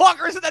White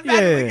Walkers and then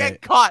magically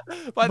get caught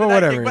by the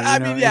Night King. But I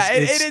mean,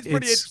 it is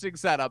pretty interesting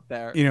setup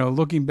there.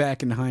 Looking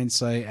back in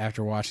hindsight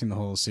after watching the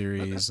whole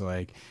series,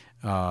 like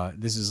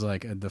this is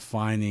like a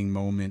defining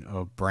moment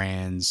of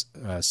Bran's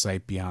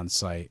sight beyond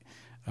sight.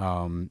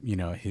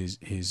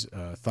 His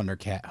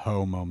Thundercat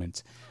Ho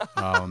moment,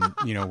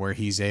 where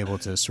he's able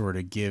to sort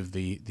of give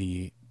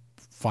the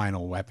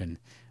final weapon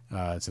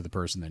to the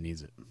person that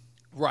needs it.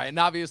 Right, and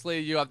obviously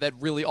you have that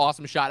really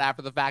awesome shot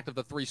after the fact of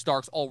the 3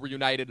 Starks all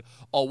reunited,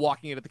 all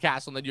walking into the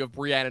castle, and then you have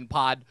Brienne and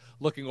Pod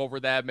looking over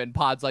them, and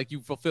Pod's like, you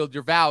fulfilled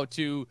your vow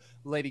to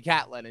Lady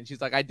Catelyn, and she's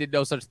like, I did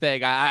no such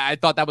thing. I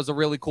thought that was a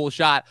really cool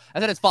shot,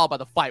 and then it's followed by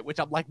the fight, which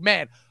I'm like,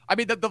 man, I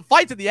mean, the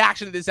fights and the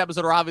action in this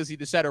episode are obviously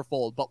the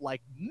centerfold, but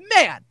like,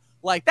 man,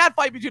 like, that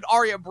fight between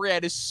Arya and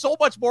Brienne is so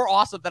much more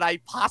awesome than I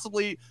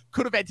possibly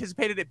could have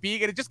anticipated it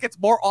being, and it just gets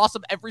more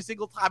awesome every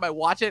single time I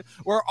watch it,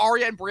 where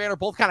Arya and Brienne are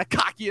both kind of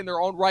cocky in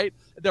their own right.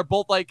 They're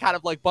both, like, kind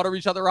of, like, butter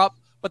each other up,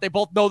 but they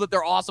both know that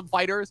they're awesome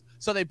fighters,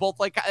 so they both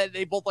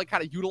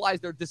kind of utilize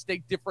their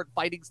distinct different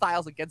fighting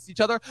styles against each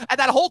other, and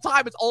that whole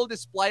time it's all a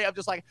display of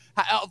just, like,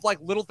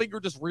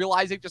 Littlefinger just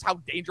realizing just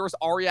how dangerous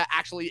Arya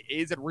actually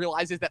is, and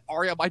realizes that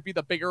Arya might be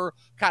the bigger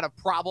kind of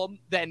problem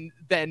than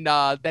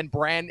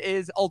Bran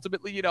is,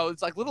 ultimately.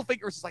 It's like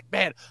Littlefinger's just like,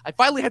 man, I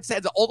finally had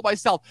Sansa all to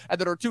myself, and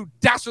then her 2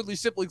 dastardly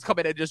siblings come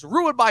in and just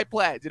ruin my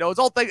plans. It's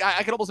all thing.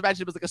 I can almost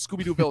imagine him as like a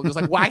Scooby-Doo villain, just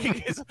like wagging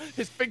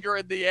his finger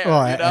in the air.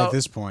 Well, at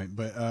this point,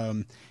 but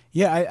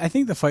yeah, I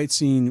think the fight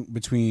scene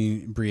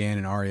between Brienne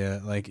and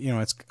Arya, like,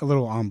 it's a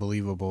little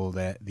unbelievable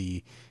that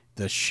the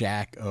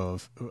shack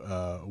of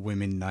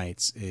women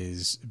knights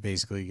is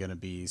basically going to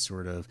be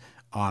sort of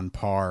on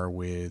par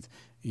with,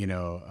 the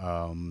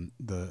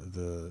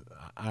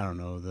I don't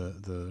know,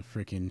 the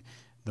freaking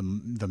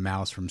the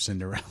mouse from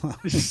Cinderella.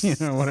 It's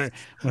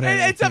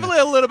definitely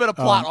a little bit of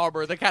plot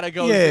armor that kind of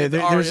goes. Yeah,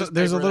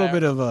 there's a little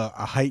bit of a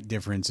height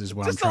difference, is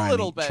what just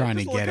I'm trying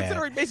to get at.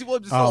 Considering Macy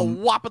Williams is still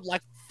whopping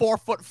like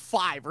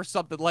 4'5" or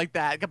something like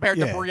that, compared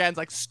to Brienne's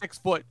like 6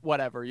 foot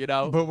whatever.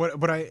 But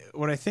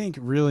what I think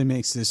really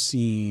makes this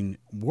scene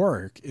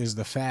work is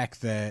the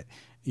fact that,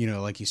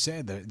 like you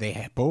said, that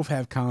they both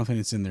have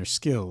confidence in their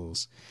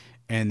skills,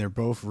 and they're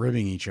both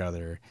ribbing each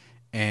other.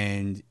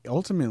 And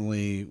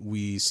ultimately,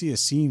 we see a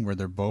scene where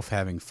they're both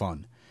having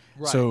fun.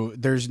 Right. So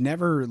there's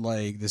never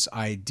like this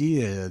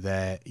idea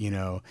that,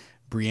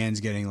 Brienne's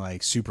getting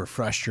like super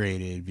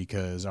frustrated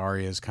because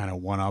Arya's kind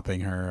of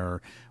one-upping her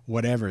or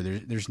whatever.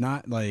 There's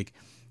not like,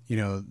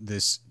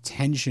 this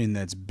tension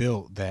that's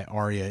built that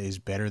Arya is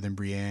better than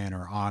Brienne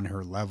or on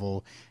her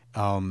level.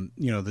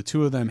 The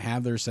 2 of them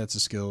have their sets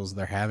of skills.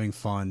 They're having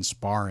fun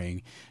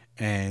sparring,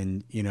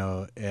 and,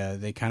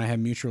 they kind of have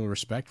mutual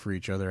respect for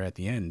each other at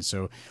the end.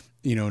 So,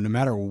 no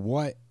matter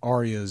what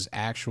Arya's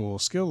actual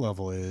skill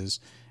level is,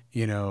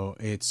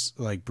 it's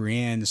like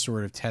Brienne is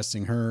sort of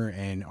testing her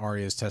and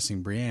Arya's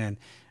testing Brienne.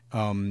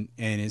 And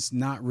it's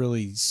not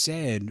really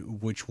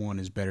said which one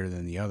is better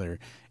than the other.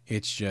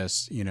 It's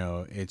just,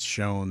 it's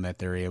shown that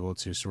they're able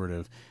to sort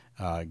of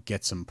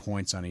get some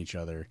points on each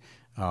other.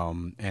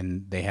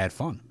 And they had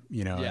fun,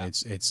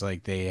 It's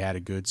like they had a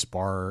good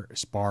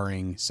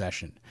sparring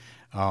session.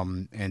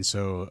 And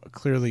so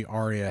clearly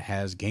Arya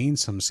has gained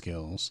some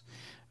skills.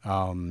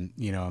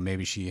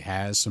 Maybe she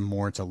has some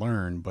more to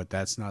learn, but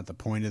that's not the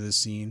point of this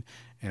scene.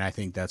 And I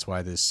think that's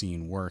why this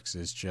scene works.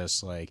 Is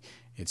just like,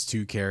 it's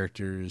 2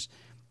 characters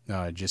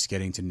just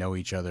getting to know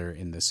each other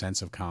in the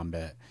sense of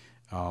combat.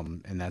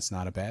 And that's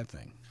not a bad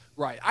thing.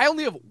 Right. I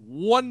only have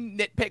one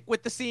nitpick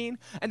with the scene,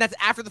 and that's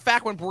after the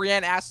fact when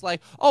Brienne asks,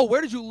 like, oh, where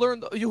did you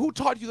learn, who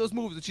taught you those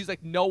moves? And she's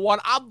like, no one.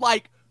 I'm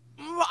like,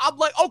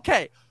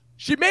 okay,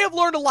 she may have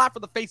learned a lot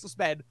from the Faceless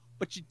Men,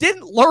 but you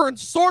didn't learn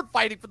sword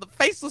fighting from the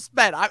Faceless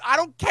Men. I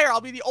don't care.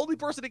 I'll be the only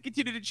person to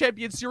continue to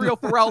champion Serial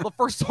Pharrell, the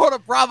first Sword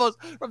of Bravos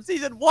from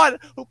season 1,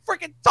 who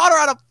freaking taught her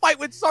how to fight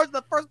with swords in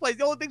the first place.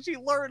 The only thing she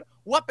learned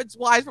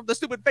weapons-wise from the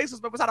stupid Faceless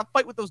Men was how to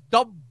fight with those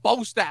dumb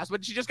bow staffs,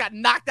 but she just got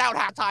knocked out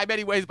half time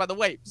anyways by the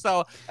Waif.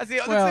 So that's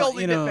the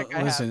only nitpick I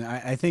have. Listen,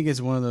 I think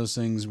it's one of those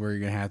things where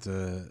you're going to have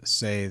to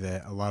say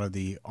that a lot of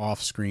the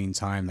off-screen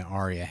time that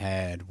Arya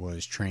had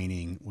was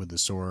training with the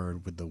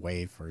sword, with the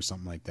Waif or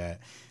something like that.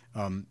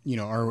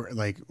 Or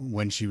like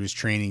when she was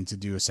training to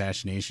do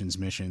assassinations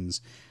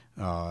missions,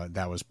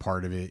 that was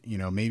part of it.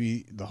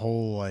 Maybe the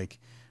whole like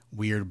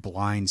weird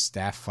blind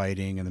staff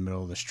fighting in the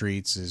middle of the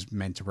streets is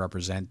meant to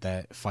represent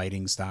that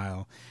fighting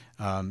style.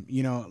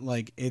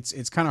 Like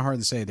it's kind of hard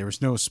to say. There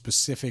was no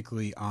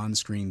specifically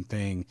on-screen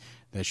thing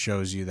that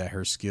shows you that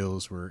her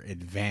skills were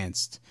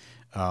advanced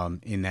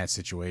in that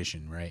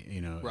situation, right?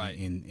 Right.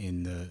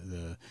 In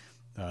the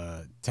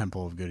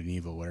Temple of Good and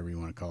Evil, whatever you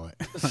want to call it.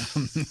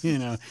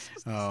 The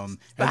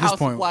at House this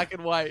point, of Black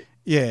and White.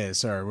 Yeah,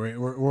 sorry,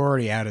 we're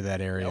already out of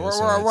that area. Yeah,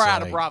 so we're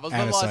out like, of Bravos.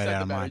 out of sight,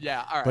 out of mind.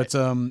 Yeah, all right. But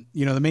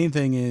the main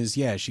thing is,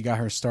 yeah, she got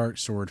her start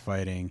sword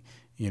fighting,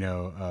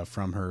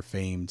 from her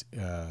famed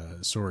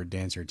sword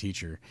dancer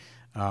teacher.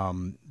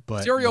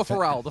 But Serial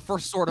Pharrell, the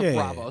first Sword of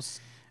Bravos.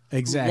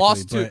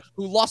 Exactly.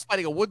 Who lost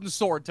fighting a wooden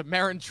sword to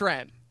Marin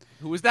Trent,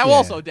 who is now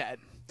also dead.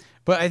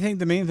 But I think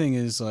the main thing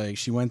is like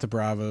she went to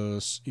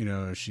Bravos,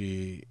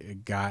 she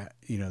got,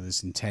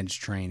 this intense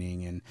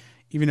training, and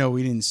even though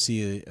we didn't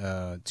see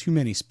too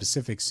many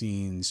specific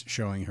scenes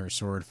showing her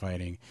sword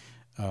fighting,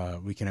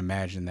 we can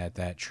imagine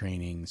that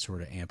training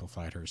sort of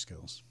amplified her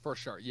skills. For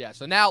sure, yeah.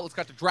 So now let's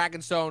cut to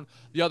Dragonstone,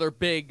 the other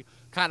big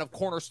kind of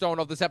cornerstone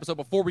of this episode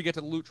before we get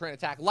to the Loot Train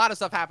attack. A lot of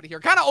stuff happening here.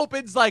 Kind of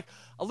opens like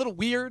a little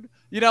weird.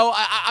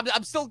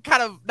 I'm still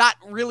kind of not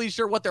really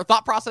sure what their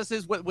thought process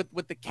is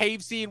with the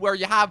cave scene where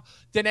you have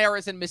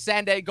Daenerys and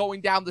Missandei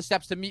going down the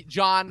steps to meet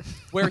Jon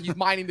where he's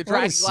mining the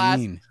dragon glass.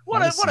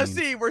 What a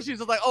scene where she's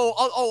just like,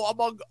 oh,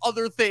 among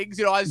other things,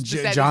 as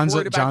John's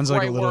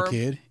like a little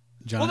kid.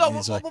 John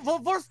first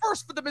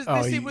for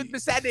the scene with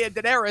Missandei and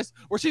Daenerys,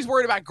 where she's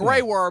worried about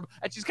Grey Worm,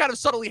 and she's kind of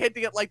subtly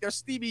hinting at like their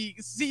steamy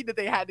scene that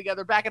they had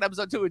together back in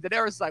episode 2. And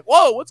Daenerys is like,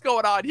 "Whoa, what's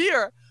going on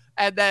here?"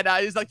 And then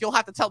he's like, "You'll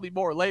have to tell me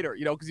more later,"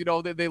 because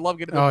they love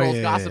getting the girls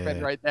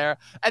gossiping right there.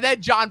 And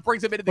then Jon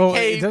brings him into the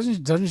cave.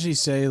 Doesn't she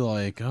say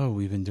like, "Oh,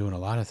 we've been doing a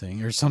lot of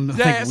things," or something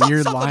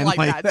weird line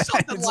like that?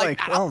 Something it's like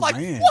that. Oh I'm like,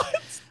 man,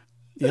 what?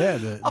 Yeah.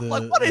 I'm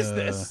like, what is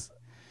this?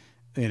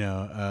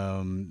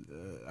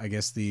 I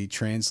guess the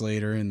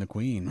translator and the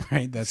queen,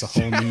 right? That's a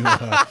whole new,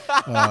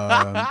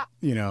 that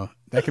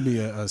could be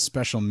a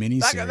special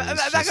mini-series.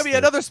 That could be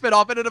another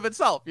spinoff in and of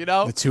itself,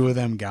 The two of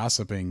them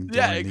gossiping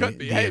during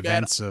the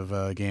events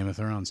of Game of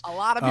Thrones. A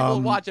lot of people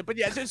would watch it, but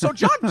yeah, so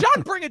Jon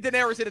bringing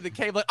Daenerys into the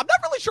cave, like, I'm not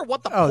really sure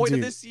what the point of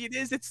this scene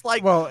is. It's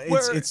like,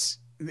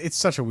 it's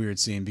such a weird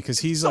scene because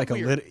he's like a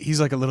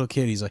little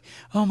kid. He's like,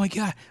 "Oh my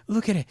god,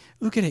 look at it!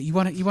 You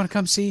want to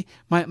come see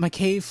my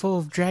cave full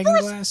of dragon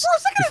glass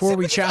before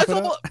we chop it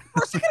up?"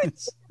 For a second,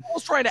 I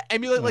was trying to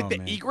emulate like the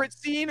Egret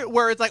scene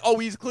where it's like,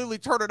 he's clearly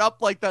turning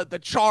up like the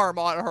charm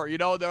on her.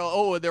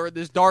 They're in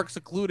this dark,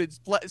 secluded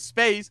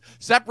space,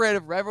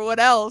 separated from everyone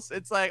else.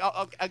 It's like,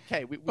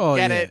 okay, we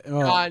get it.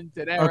 Jon,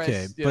 Daenerys,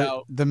 okay,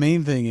 but the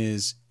main thing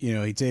is,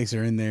 he takes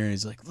her in there and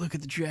he's like, "Look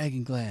at the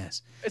dragon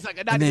glass." It's like,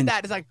 not even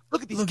that. It's like,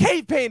 look at these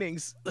cave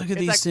paintings. Look at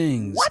these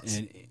things. What?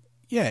 And,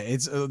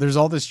 it's there's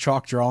all this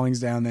chalk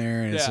drawings down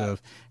there, and it's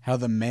of how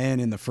the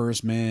men and the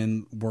first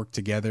men work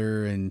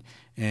together, and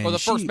or the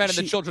first men and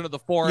the children of the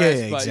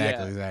forest.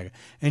 Yeah, exactly.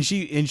 And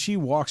she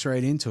walks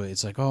right into it.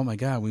 It's like, oh my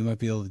god, we might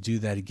be able to do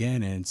that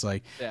again. And it's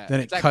like, then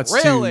it cuts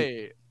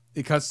to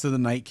the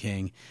Night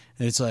King,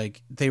 and it's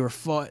like they were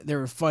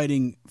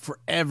fighting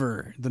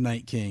forever. The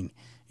Night King.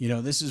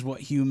 This is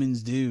what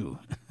humans do.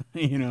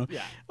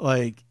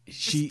 Like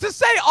to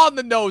say on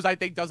the nose, I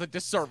think does a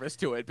disservice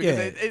to it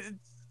because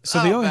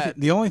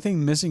the only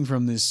thing missing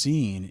from this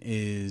scene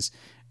is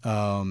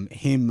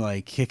him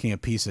like kicking a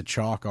piece of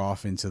chalk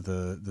off into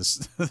the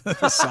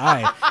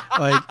side.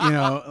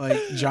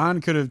 like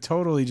Jon could have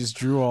totally just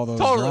drew all those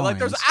drawings. Like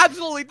there's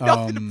absolutely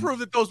nothing to prove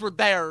that those were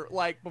there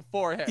like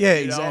before him. Yeah,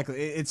 exactly.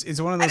 It's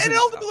one of those. And it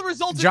ultimately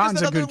results in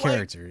John's a good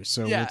character,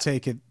 so we'll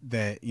take it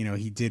that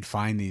he did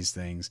find these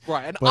things.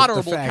 Right, an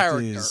honorable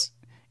character.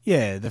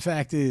 The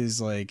fact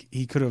is, like,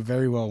 he could have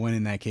very well went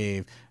in that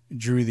cave,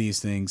 drew these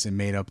things, and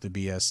made up the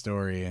BS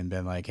story, and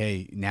been like,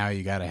 "Hey, now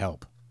you got to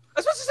help."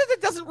 Especially since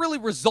it doesn't really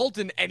result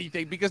in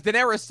anything, because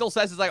Daenerys still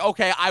says, "It's like,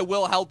 okay, I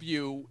will help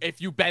you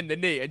if you bend the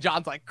knee," and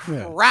Jon's like,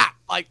 "Crap,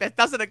 like that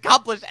doesn't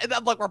accomplish." And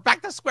I'm like, we're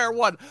back to square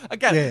one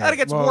again. And it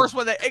gets worse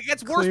it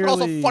gets worse, but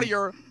also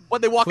funnier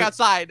when they walk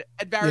outside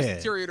and Varys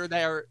and Tyrion are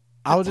there.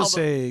 I'll just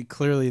say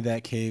clearly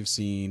that cave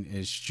scene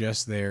is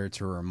just there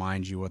to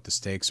remind you what the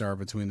stakes are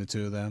between the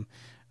two of them.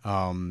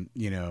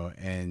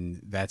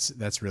 And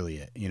that's really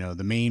it.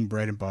 The main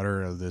bread and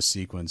butter of this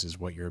sequence is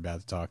what you're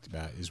about to talk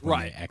about, is when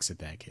they exit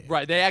that cave.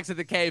 Right, they exit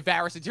the cave.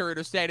 Varys and Tyrion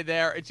are standing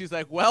there, and she's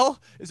like,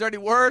 "Well, is there any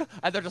word?"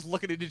 And they're just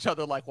looking at each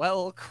other like,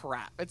 "Well,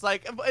 crap." It's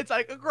like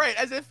great,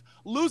 as if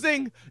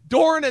losing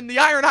Dorne and the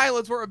Iron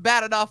Islands weren't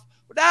bad enough.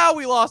 Now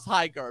we lost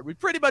Highgarden. We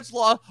pretty much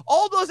lost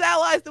all those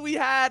allies that we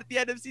had at the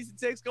end of season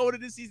 6 going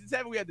into season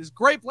 7. We had this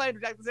great plan to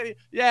protect the city.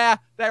 Yeah,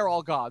 they're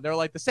all gone. They're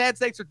like, the Sand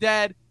Snakes are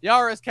dead.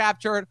 Yara's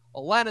captured.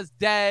 Olenna's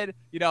dead.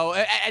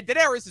 And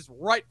Daenerys is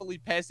rightfully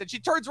pissed. And she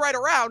turns right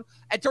around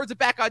and turns it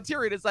back on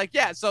Tyrion. It's like,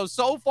 yeah,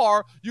 so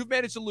far you've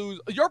managed to lose.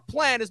 Your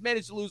plan has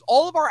managed to lose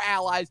all of our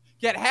allies,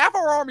 get half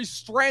our army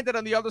stranded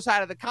on the other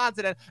side of the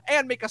continent,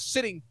 and make us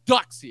sitting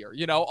ducks here,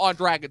 on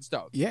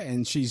Dragonstone. Yeah,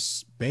 and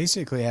she's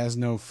basically has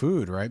no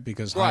food, right?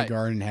 Because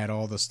Highgarden had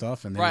all the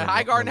stuff, and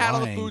Highgarden had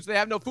all the foods. They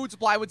have no food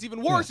supply. What's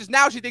even worse is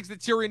now she thinks that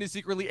Tyrion is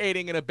secretly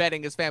aiding and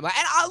abetting his family.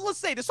 And let's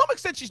say, to some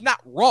extent, she's not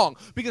wrong,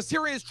 because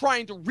Tyrion is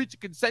trying to reach a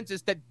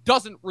consensus that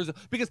doesn't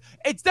because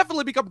it's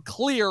definitely become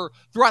clear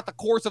throughout the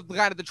course of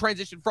the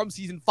transition from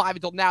season 5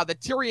 until now that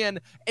Tyrion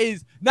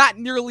is not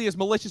nearly as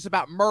malicious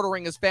about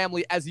murdering his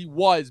family as he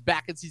was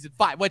back in season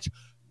 5, which,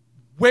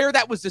 where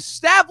that was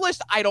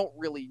established, I don't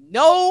really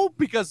know,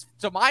 because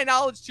to my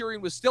knowledge,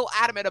 Tyrion was still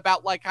adamant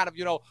about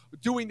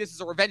doing this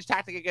as a revenge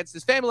tactic against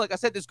his family. Like I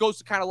said, this goes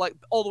to kind of like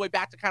all the way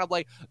back to kind of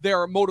like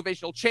their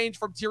motivational change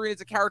from Tyrion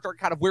as a character and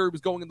kind of where he was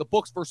going in the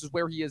books versus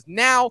where he is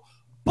now.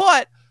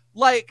 But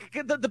like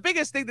the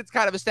biggest thing that's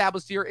kind of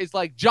established here is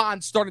like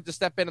Jon starting to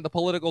step in on the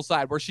political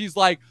side, where she's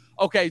like,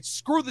 okay,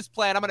 screw this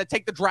plan. I'm going to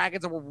take the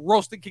dragons and we're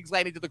roasting King's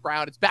Landing to the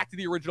ground. It's back to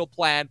the original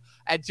plan.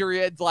 And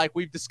Tyrion's like,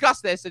 we've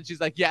discussed this. And she's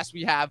like, yes,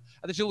 we have.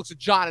 And then she looks at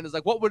Jon and is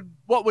like, what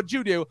would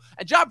you do?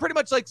 And Jon pretty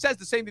much like says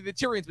the same thing that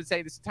Tyrion's been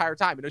saying this entire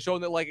time,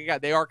 showing that, like, again,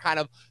 they are kind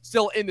of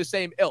still in the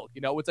same ilk.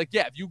 It's like,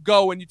 yeah, if you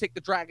go and you take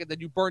the dragons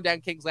and you burn down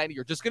King's Landing,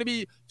 you're just going to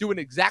be doing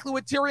exactly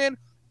what Tyrion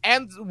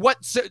and what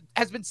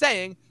has been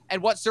saying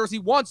and what Cersei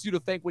wants you to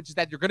think, which is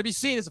that you're going to be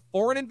seen as a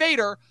foreign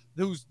invader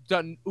who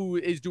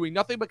is doing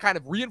nothing but kind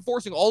of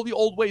reinforcing all the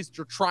old ways that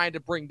you're trying to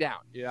bring down,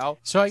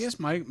 So I guess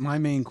my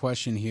main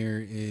question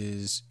here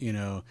is,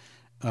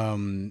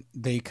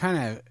 they kind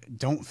of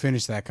don't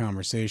finish that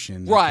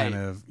conversation. They right. kind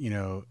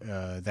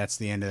of, that's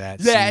the end of that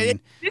scene. Yeah,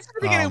 this is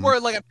the beginning where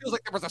like it feels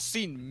like there was a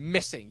scene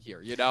missing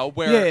here,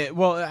 where Yeah,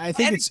 well, I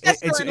think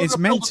it's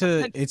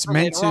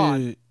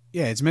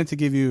meant to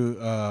give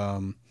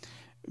you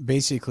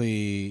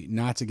basically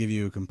not to give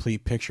you a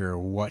complete picture of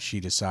what she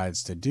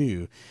decides to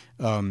do.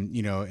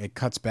 It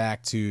cuts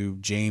back to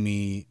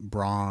Jaime,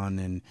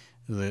 Bronn, and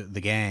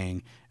the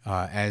gang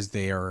as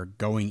they are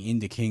going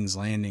into King's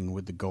Landing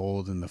with the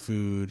gold and the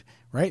food.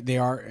 Right, they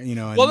are,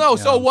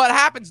 So what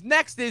happens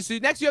next is, you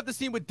have the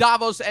scene with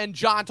Davos and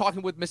Jon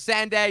talking with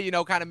Missandei,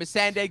 kind of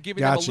Missandei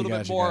giving them a little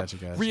bit more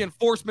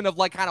reinforcement of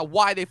like kind of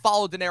why they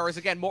follow Daenerys.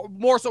 Again,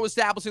 more so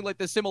establishing like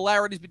the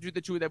similarities between the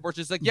two of them,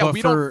 versus like,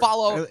 we don't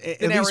follow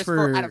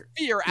Daenerys out of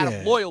fear, out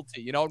of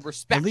loyalty, and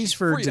respect. At least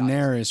for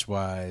Daenerys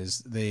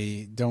wise,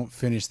 they don't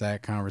finish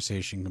that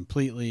conversation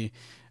completely.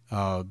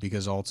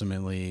 Because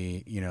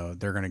ultimately,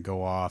 they're going to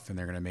go off and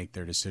they're going to make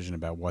their decision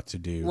about what to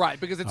do. Right,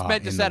 because it's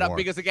meant to set up.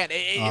 Because again,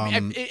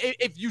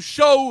 if you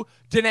show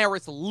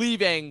Daenerys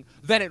leaving,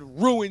 then it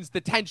ruins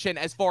the tension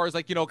as far as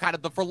like kind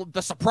of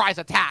the surprise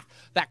attack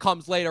that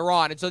comes later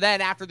on. And so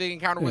then after the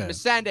encounter with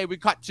Missandei, we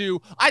cut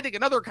to, I think,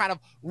 another kind of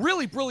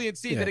really brilliant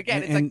scene. That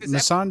again, it's like this.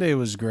 Missandei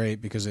was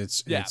great because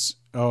it's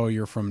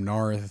you're from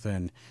North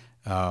and.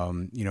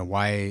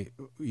 Why,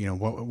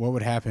 what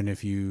would happen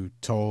if you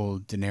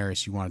told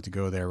Daenerys you wanted to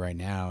go there right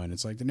now? And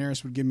it's like,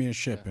 Daenerys would give me a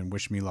ship and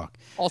wish me luck.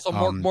 Also,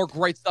 more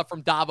great stuff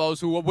from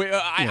Davos, who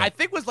I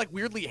think was like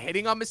weirdly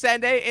hitting on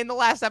Missandei in the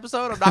last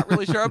episode. I'm not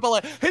really sure,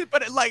 but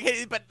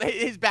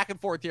his back and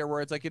forth here,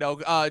 where it's like,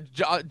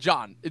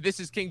 Jon, this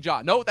is King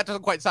Jon. No, that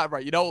doesn't quite sound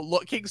right.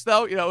 Look, King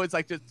Snow. It's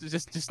like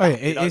just. Oh, yeah,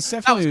 it's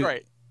definitely that was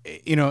great.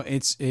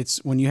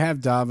 It's when you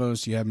have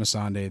Davos, you have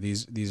Missandei.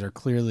 These are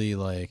clearly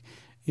like.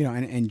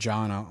 And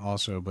Jon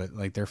also, but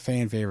like they're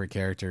fan favorite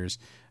characters,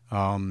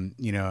 and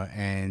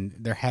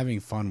they're having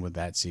fun with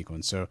that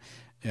sequence. So,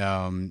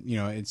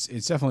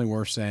 it's definitely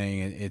worth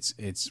saying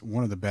it's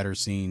one of the better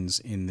scenes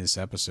in this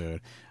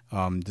episode,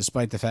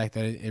 despite the fact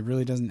that it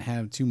really doesn't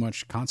have too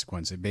much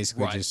consequence. It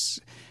basically just,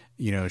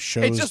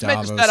 shows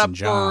Davos and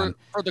Jon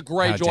for the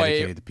Greyjoy, how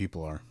dedicated the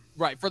people are.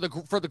 Right, for the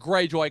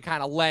Greyjoy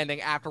kind of landing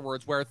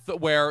afterwards, where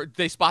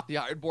they spot the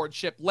Ironborn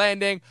ship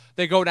landing,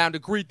 they go down to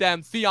greet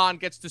them. Theon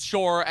gets to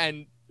shore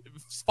and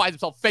finds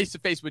himself face to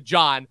face with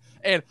Jon.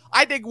 And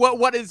I think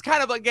what is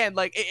kind of, again,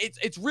 like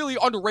it's really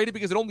underrated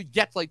because it only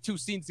gets like 2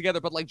 scenes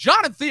together. But like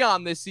Jon and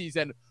Theon this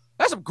season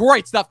That's some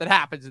great stuff that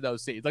happens in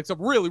those scenes. Like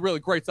some really, really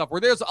great stuff where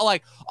there's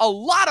like a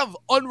lot of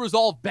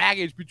unresolved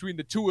baggage between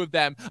the two of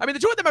them. I mean, the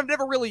two of them have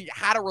never really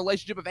had a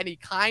relationship of any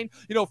kind,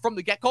 from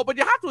the get-go, but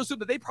you have to assume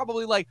that they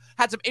probably like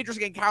had some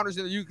interesting encounters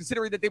in you,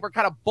 considering that they were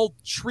kind of both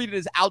treated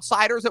as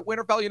outsiders at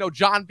Winterfell,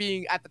 Jon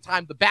being at the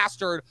time the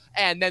bastard,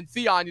 and then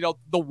Theon,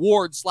 the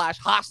ward /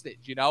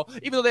 hostage,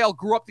 even though they all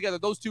grew up together,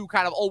 those two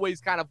kind of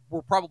always kind of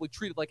were probably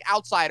treated like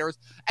outsiders.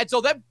 And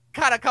so them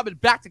kind of coming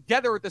back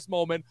together at this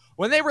moment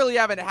when they really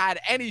haven't had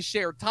any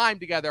shared time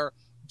together.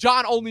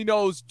 Jon only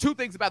knows two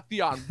things about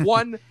Theon.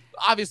 One,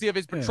 obviously, of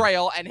his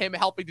betrayal and him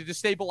helping to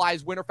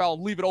destabilize Winterfell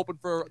and leave it open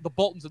for the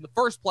Boltons in the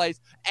first place,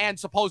 and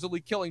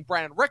supposedly killing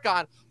Bran and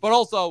Rickon, but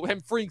also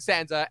him freeing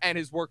Sansa and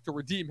his work to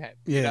redeem him.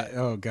 Yeah.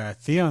 Oh god,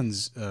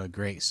 Theon's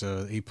great.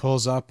 So he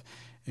pulls up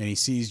and he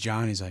sees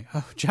Jon. He's like,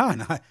 "Oh,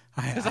 Jon,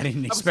 I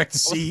didn't expect to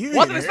see you.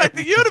 Wasn't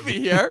expecting you to be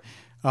here."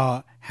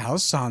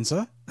 How's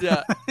Sansa?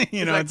 Yeah,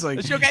 it's like,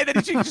 is she okay?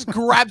 Then she just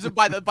grabs him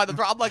by the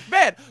throat. I'm like,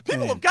 man,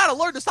 people have got to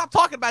learn to stop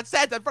talking about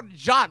Sansa in front of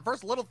Jon.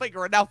 First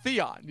Littlefinger and now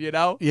Theon.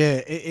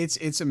 Yeah,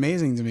 it's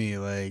amazing to me.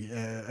 Like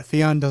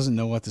Theon doesn't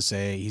know what to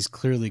say. He's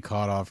clearly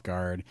caught off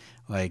guard.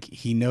 Like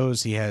he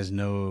knows he has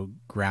no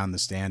ground to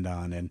stand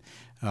on, and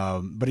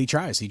but he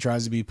tries. He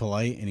tries to be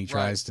polite, and he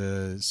tries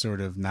to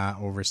sort of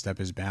not overstep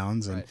his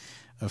bounds. And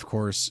of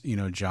course,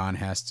 Jon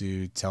has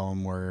to tell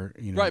him where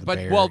right.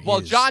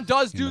 But Jon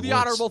does do the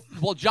honorable.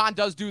 Well, Jon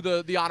does do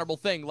the honorable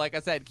thing. Like I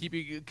said,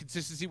 keeping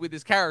consistency with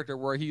his character,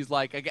 where he's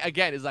like,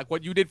 again, is like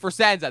what you did for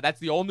Sansa. That's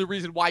the only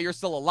reason why you're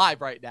still alive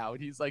right now.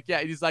 And he's like, yeah.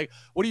 And he's like,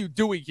 what are you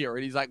doing here?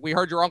 And he's like, we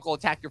heard your uncle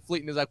attack your fleet.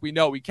 And he's like, we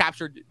know. We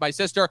captured my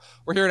sister.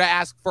 We're here to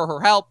ask for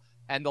her help.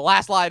 And the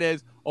last line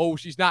is, oh,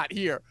 she's not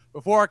here.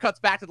 Before it cuts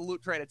back to the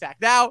loot train attack.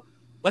 Now,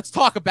 let's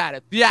talk about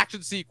it. The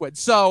action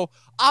sequence. So,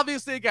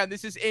 obviously, again,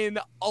 this is in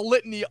a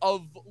litany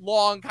of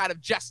long kind of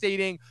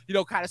gestating,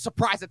 kind of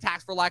surprise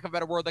attacks, for lack of a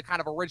better word, that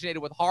kind of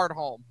originated with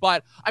Hardhome.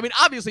 But, I mean,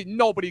 obviously,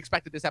 nobody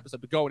expected this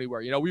episode to go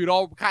anywhere. We would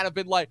all kind of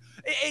been like,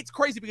 it's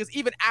crazy because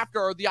even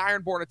after the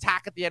Ironborn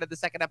attack at the end of the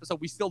second episode,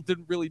 we still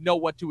didn't really know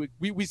what to,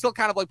 we still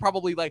kind of like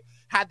probably like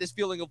had this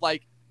feeling of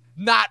like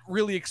not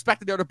really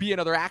expecting there to be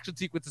another action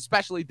sequence,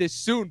 especially this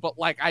soon. But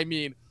like, I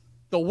mean,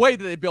 the way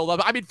that they build up.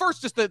 I mean,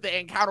 first, just the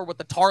encounter with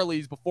the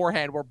Tarleys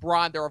beforehand, where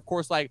Bronn, they're, of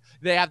course, like,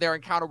 they have their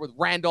encounter with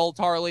Randall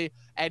Tarley,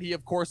 and he,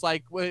 of course,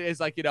 like, is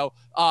like,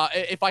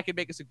 if I can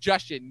make a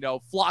suggestion,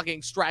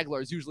 flogging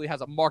stragglers usually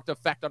has a marked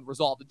effect on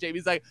resolve. And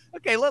Jaime's like,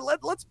 okay,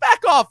 let's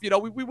back off. We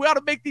ought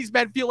to make these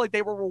men feel like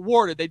they were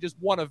rewarded. They just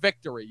won a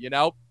victory,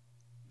 And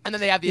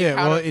then they have the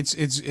encounter. Well,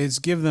 it's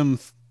give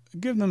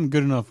them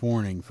good enough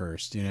warning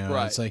first,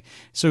 Right. It's like,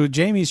 so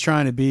Jaime's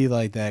trying to be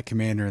like that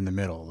commander in the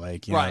middle,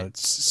 like, know,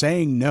 it's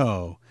saying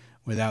no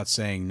without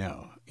saying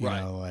no, you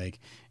know, like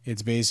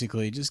it's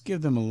basically just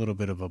give them a little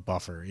bit of a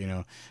buffer,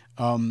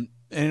 and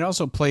it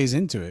also plays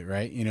into it,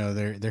 right?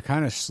 They're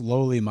kind of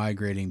slowly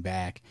migrating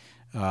back.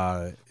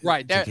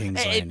 Right.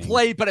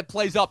 It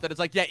plays up that it's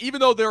like, yeah, even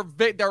though their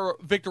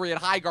victory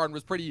at Highgarden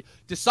was pretty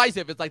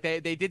decisive, it's like they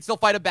did still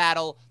fight a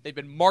battle. They've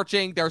been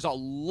marching. There's a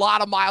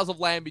lot of miles of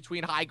land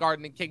between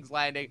Highgarden and King's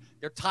Landing.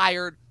 They're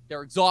tired.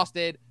 They're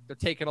exhausted. They're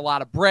taking a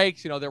lot of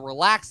breaks. They're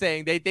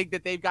relaxing. They think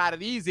that they've got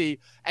it easy.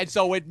 And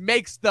so it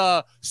makes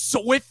the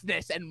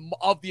swiftness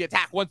of the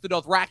attack once the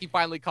Dothraki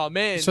finally come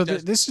in. So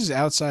this is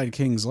outside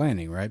King's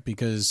Landing, right?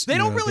 Because they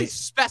don't really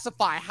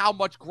specify how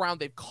much ground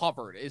they've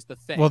covered is the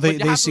thing. Well,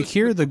 they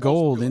secure the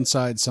gold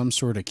inside some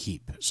sort of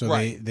keep. So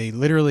they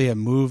literally have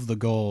moved the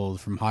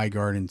gold from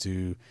Highgarden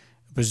to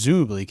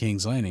presumably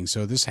King's Landing.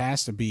 So this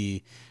has to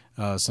be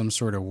some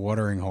sort of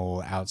watering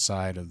hole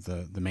outside of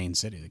the main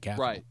city, the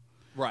capital.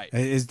 Right.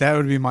 That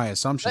would be my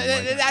assumption.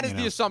 That is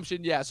the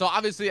assumption, yeah. So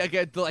obviously,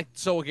 again,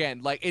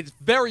 it's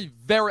very,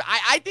 very.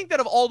 I think that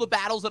of all the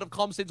battles that have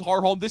come since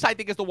Hardhome, this I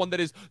think is the one that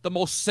is the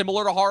most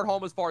similar to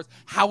Hardhome as far as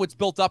how it's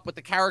built up with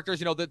the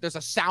characters. There's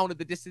a sound in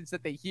the distance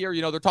that they hear.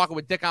 They're talking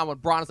with Dickon when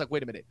Bronn is like,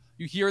 "Wait a minute,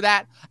 you hear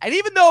that?" And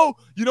even though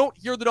you don't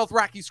hear the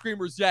Dothraki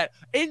screamers yet,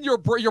 in your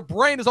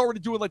brain is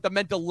already doing like the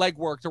mental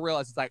legwork to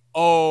realize it's like,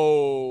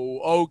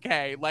 oh,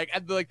 okay,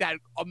 and that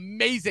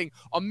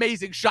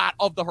amazing shot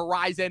of the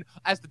horizon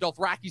as the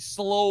Dothraki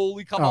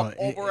slowly come up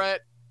over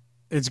it.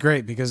 It's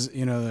great because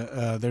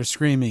they're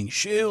screaming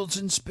shields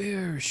and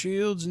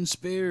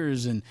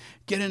spears and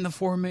get into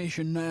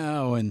formation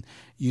now, and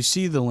you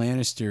see the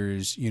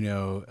Lannisters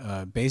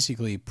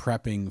basically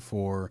prepping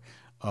for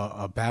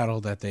a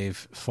battle that they've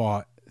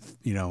fought,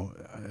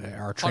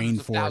 are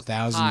trained for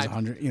thousands,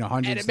 hundreds,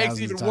 and it makes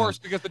it even worse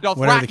because the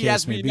Dothraki,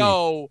 as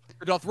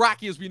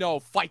we know,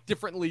 fight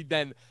differently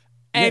than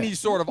any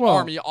sort of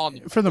army on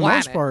the for the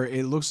planet. most part.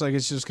 It looks like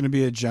it's just going to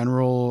be a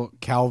general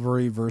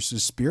cavalry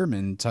versus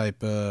spearmen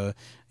type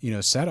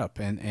setup,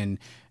 and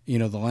the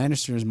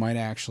Lannisters might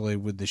actually,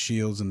 with the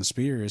shields and the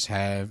spears,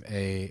 have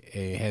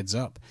a heads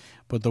up.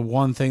 But the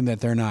one thing that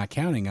they're not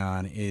counting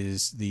on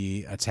is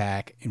the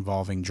attack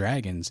involving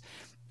dragons,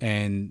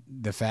 and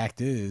the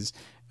fact is,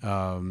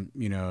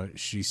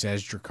 she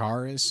says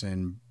Dracarys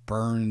and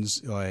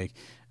burns like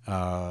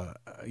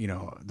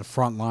the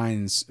front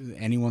lines,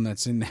 anyone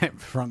that's in that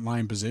front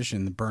line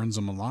position burns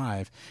them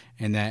alive,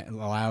 and that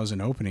allows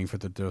an opening for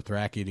the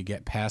Dothraki to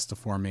get past the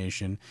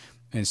formation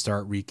and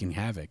start wreaking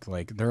havoc.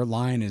 Like their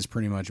line is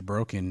pretty much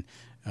broken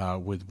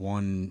with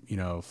one,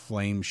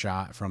 flame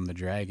shot from the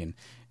dragon,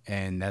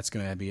 and that's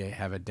going to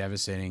have a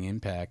devastating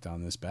impact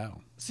on this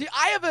battle. See,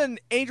 I have an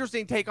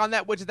interesting take on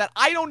that, which is that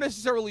I don't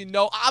necessarily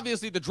know.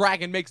 Obviously, the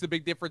dragon makes a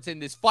big difference in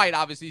this fight,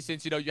 obviously,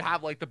 since, you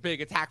have, like, the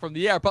big attack from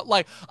the air. But,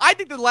 like, I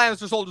think the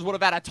Lannister soldiers would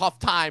have had a tough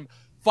time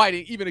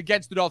fighting even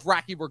against the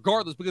Dothraki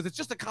regardless, because it's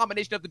just a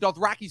combination of the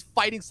Dothraki's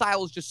fighting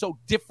style is just so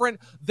different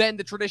than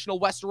the traditional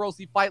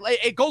Westerosi fight.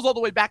 It goes all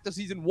the way back to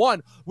season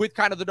 1 with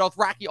kind of the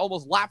Dothraki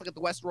almost laughing at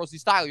the Westerosi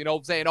style,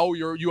 saying, oh,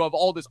 you have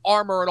all this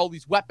armor and all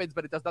these weapons,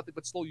 but it does nothing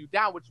but slow you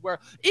down, which is where,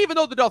 even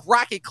though the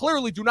Dothraki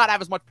clearly do not have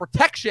as much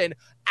protection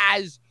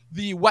as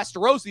the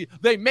Westerosi,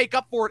 they make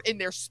up for it in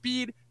their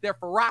speed, their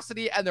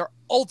ferocity, and their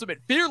ultimate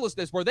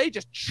fearlessness, where they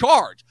just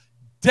charge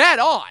dead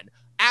on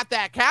at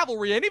that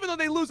cavalry. And even though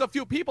they lose a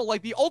few people,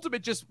 like the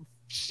ultimate just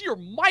sheer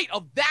might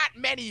of that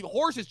many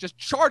horses just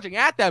charging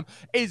at them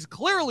is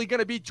clearly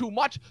going to be too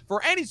much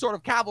for any sort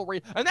of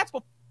cavalry. And that's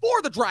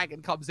before the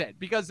dragon comes in,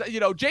 because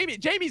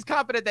Jaime's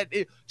confident that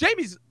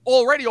Jaime's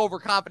already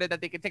overconfident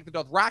that they can take the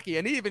Dothraki,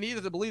 and he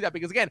doesn't believe that,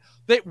 because again,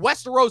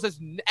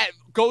 Westeros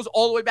goes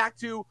all the way back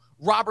to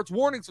Robert's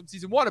warnings from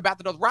season 1 about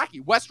the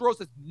Dothraki. Westeros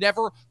has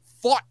never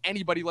fought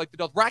anybody like the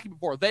Dothraki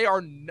before. They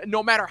are,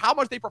 no matter how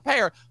much they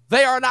prepare,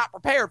 they are not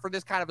prepared for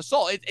this kind of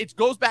assault. It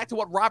goes back to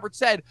what Robert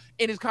said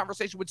in his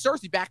conversation with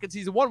Cersei back in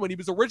season 1 when he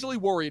was originally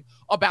worried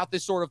about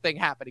this sort of thing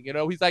happening.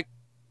 He's like,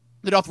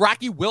 the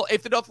Dothraki will,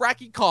 if the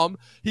Dothraki come,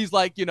 he's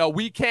like,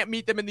 we can't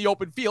meet them in the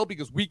open field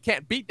because we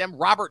can't beat them.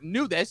 Robert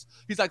knew this.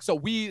 He's like, so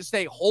we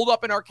stay holed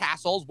up in our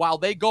castles while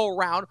they go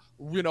around,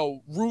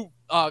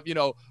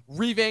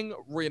 reaving,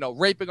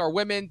 raping our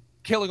women,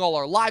 killing all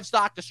our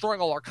livestock,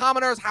 destroying all our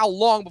commoners. How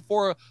long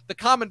before the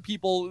common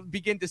people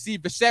begin to see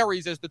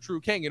Viserys as the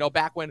true king?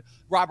 Back when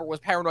Robert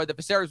was paranoid that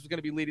Viserys was going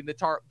to be leading the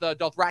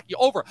Dothraki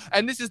over.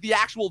 And this is the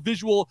actual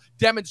visual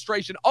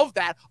demonstration of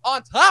that,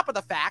 on top of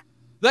the fact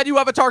that you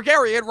have a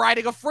Targaryen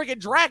riding a friggin'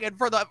 dragon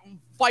for the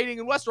fighting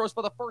in Westeros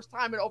for the first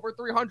time in over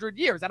 300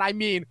 years. And I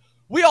mean,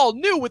 we all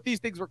knew what these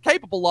things were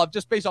capable of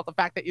just based off the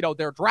fact that,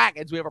 they're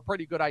dragons. We have a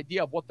pretty good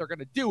idea of what they're going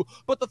to do.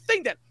 But the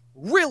thing that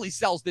really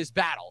sells this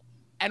battle,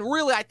 and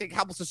really, I think,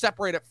 helps to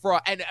separate it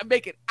from and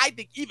make it, I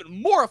think, even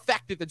more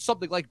effective than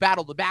something like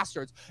Battle of the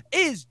Bastards,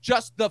 is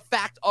just the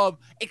fact of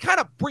it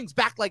kind of brings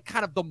back like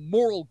kind of the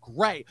moral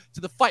gray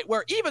to the fight,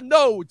 where even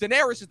though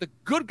Daenerys is the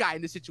good guy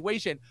in this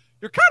situation,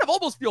 you kind of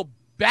almost feel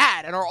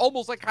bad and are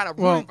almost like kind of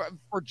rooting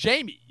for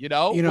Jaime,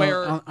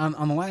 where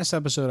on the last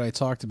episode I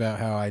talked about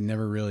how I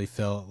never really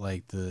felt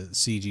like the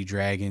CG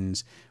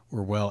dragons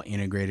were well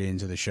integrated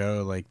into the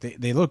show. Like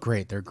they look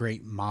great, they're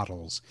great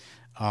models.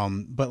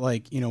 But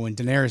like, when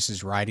Daenerys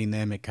is riding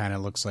them, it kind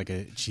of looks like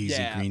a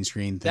cheesy green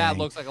screen thing. That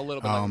looks like a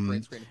little bit like a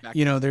green screen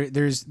effect.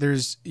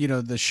 There's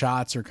the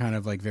shots are kind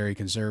of like very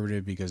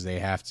conservative because they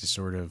have to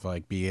sort of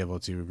like be able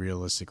to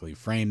realistically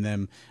frame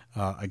them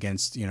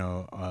against,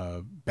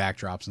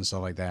 backdrops and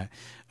stuff like that.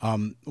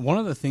 One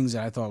of the things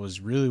that I thought was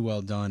really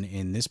well done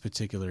in this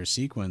particular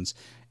sequence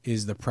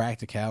is the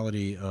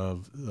practicality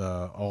of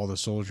all the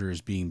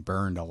soldiers being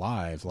burned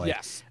alive. Like,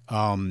 yes.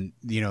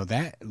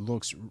 That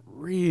looks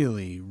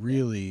really,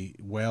 really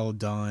well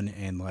done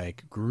and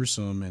like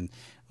gruesome, and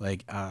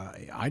like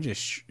I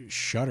just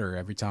shudder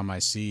every time I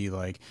see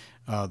like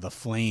the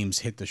flames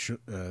hit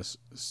the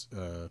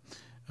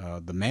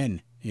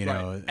men.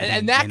 Right.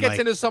 And that gets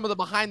into some of the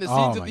behind the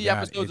scenes of the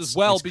episodes as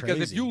well, because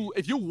crazy.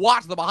 if you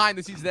watch the behind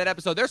the scenes of that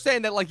episode, they're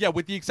saying that, like,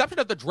 with the exception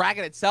of the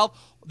dragon itself,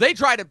 they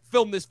try to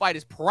film this fight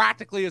as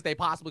practically as they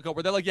possibly could,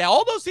 where they're like,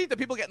 all those scenes that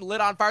people getting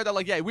lit on fire, they're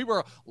like, we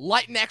were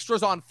lighting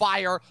extras on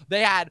fire.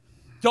 They had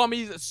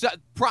dummies,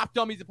 prop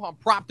dummies upon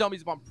prop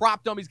dummies upon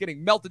prop dummies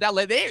getting melted down.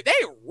 They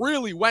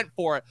really went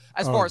for it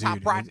as far as how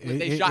practically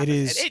they shot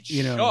this, and it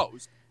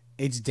shows.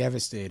 It's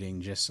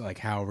devastating, just like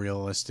how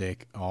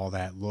realistic all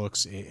that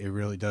looks. It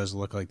really does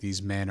look like these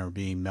men are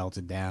being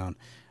melted down,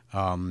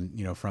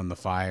 from the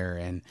fire.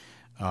 And,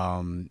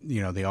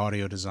 the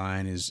audio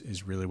design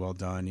is really well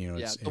done.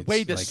 It's the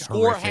way the like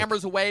score horrific.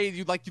 Hammers away,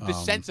 you like the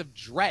sense of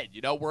dread,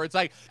 where it's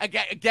like,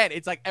 again,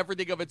 it's like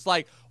everything of it's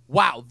like,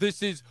 wow,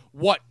 this is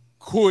what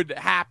could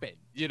happen.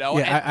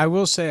 I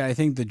will say I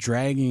think the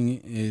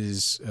dragging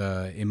is,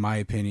 in my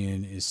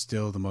opinion, is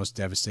still the most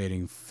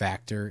devastating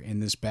factor in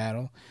this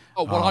battle.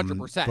 Oh,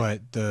 100%.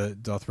 But the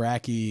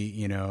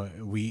Dothraki,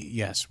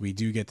 we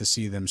do get to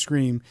see them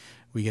scream.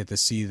 We get to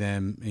see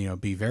them,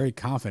 be very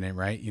confident,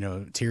 right?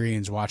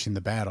 Tyrion's watching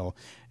the battle,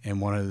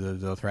 and one of the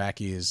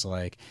Dothraki is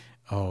like,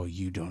 "Oh,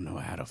 you don't know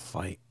how to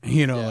fight."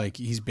 Like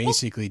he's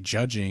basically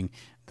judging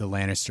the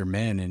Lannister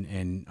men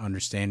and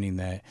understanding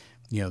that,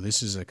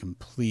 this is a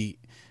complete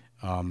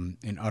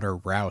an utter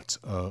rout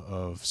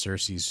of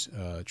Cersei's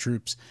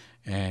troops,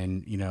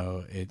 and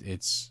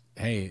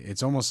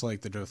it's almost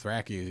like the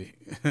Dothraki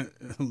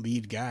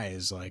lead guy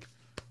is like,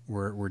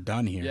 we're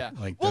done here. Yeah.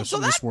 Like this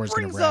war's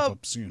gonna wrap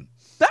up soon.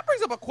 That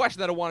brings up up a question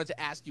that I wanted to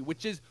ask you,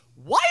 which is,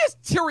 why is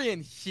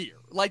Tyrion here?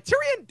 Like,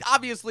 Tyrion,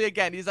 obviously,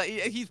 again,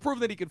 he's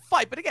proven that he can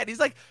fight, but again, he's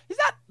not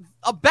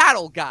a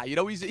battle guy, you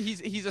know.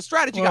 He's a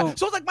strategy guy.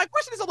 So it's like, my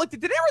question is, I'm like,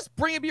 did Daenerys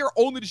bring him here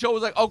only to show,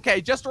 like,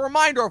 okay, just a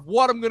reminder of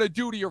what I'm gonna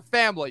do to your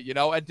family, you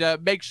know, and to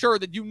make sure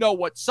that you know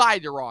what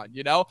side you're on,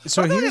 you know?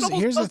 So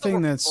here's the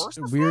thing that's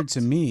weird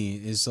to me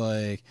is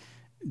like,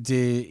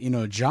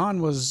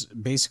 John was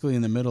basically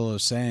in the middle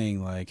of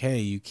saying like, hey,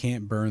 you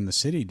can't burn the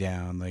city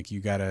down, like you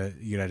gotta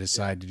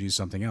decide to do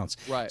something else,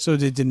 right? So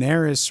did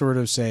Daenerys sort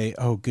of say,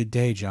 oh, good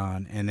day,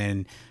 John, and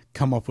then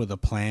come up with a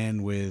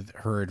plan with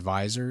her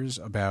advisors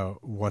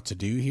about what to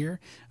do here,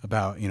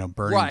 about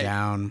burning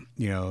down,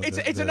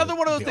 it's another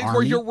one of those things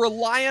where you're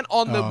reliant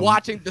on the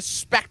watching the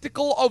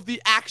spectacle of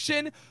the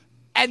action.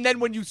 And then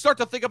when you start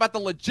to think about the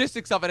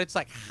logistics of it, it's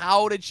like,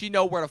 how did she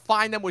know where to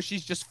find them? Was she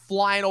just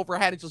flying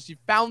overhead until she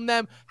found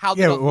them? How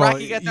did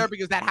Dothraki get there?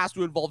 Because that has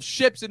to involve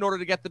ships in order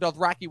to get the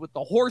Dothraki with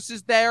the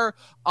horses there.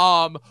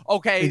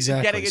 Okay,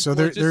 exactly. Getting into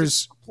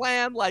there's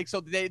plan. Like,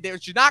 so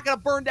she's not going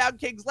to burn down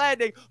King's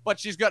Landing, but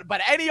she's good.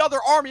 But any other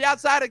army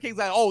outside of King's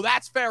Landing, oh,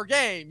 that's fair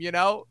game, you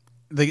know?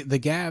 The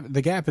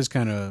gap is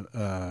kind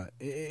of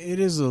it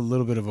is a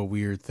little bit of a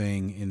weird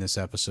thing in this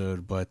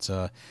episode, but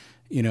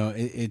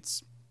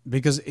it's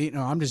because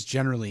I'm just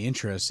generally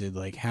interested,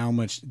 like, how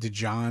much did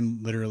John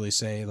literally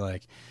say,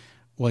 like,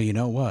 well, you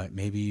know what,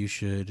 maybe you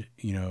should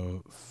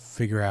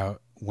figure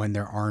out when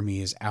their army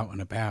is out and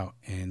about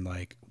and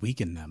like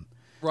weaken them,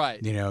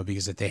 right?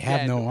 Because if they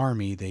have no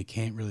army, they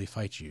can't really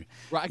fight you,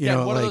 right?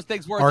 Again, one of those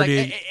things where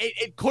it's like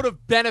it could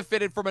have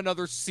benefited from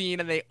another scene,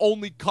 and they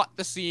only cut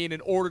the scene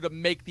in order to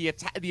make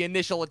the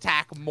initial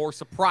attack more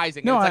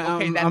surprising. No, it's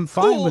like, okay, I'm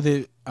fine with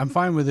it. I'm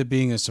fine with it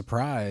being a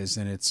surprise,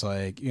 and it's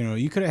like,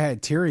 you could have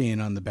had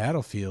Tyrion on the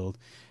battlefield,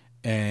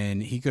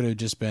 and he could have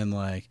just been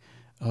like,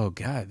 oh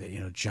God,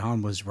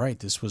 John was right.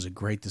 This was a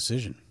great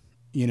decision.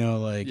 You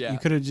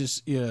could have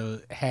just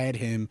had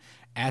him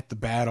at the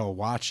battle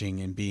watching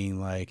and being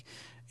like,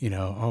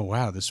 oh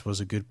wow, this was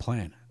a good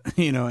plan.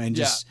 And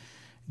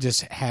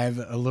just have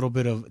a little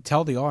bit of,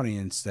 tell the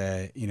audience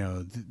that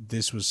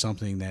this was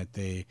something that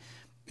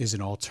is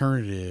an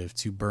alternative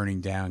to burning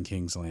down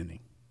King's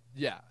Landing.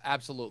 Yeah,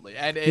 absolutely.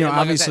 And like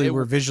obviously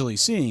we're visually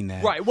seeing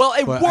that, right? Well,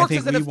 it works. I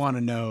think we want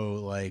to know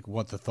like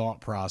what the thought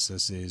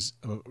process is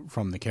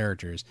from the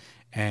characters,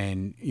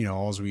 and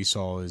all we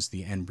saw is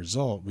the end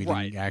result. We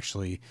didn't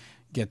actually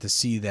get to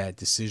see that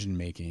decision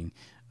making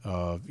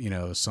of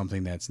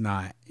something that's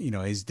not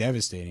is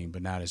devastating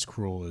but not as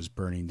cruel as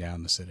burning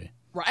down the city.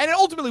 Right, and it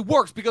ultimately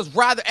works because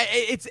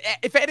it's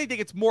if anything,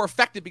 it's more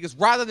effective because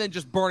rather than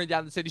just burning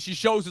down the city, she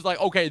shows us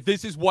like, okay,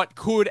 this is what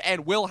could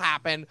and will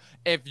happen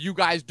if you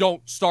guys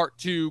don't start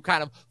to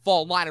kind of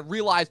fall in line and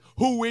realize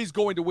who is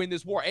going to win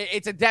this war.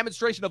 It's a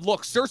demonstration of,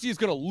 look, Cersei is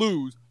going to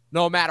lose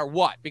no matter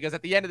what, because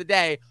at the end of the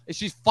day,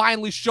 she's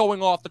finally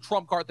showing off the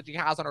trump card that she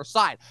has on her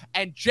side.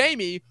 And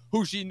Jaime,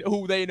 who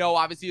they know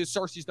obviously is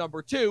Cersei's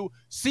number 2,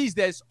 sees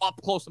this up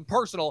close and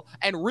personal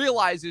and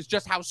realizes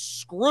just how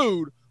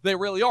screwed they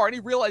really are. And he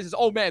realizes,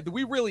 oh man,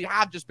 we really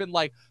have just been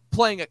like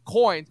playing at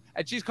coins,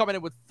 and she's coming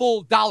in with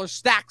full dollar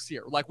stacks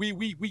here. Like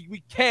we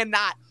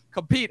cannot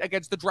compete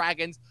against the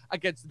dragons,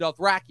 against the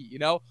Dothraki,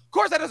 Of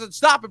course, that doesn't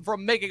stop him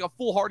from making a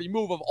foolhardy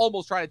move of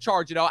almost trying to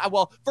charge, And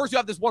well, first you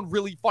have this one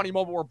really funny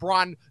moment where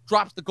Bronn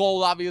drops the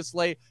gold,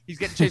 obviously. He's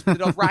getting chased by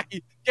the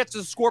Dothraki, gets to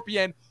the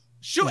Scorpion.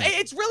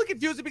 It's really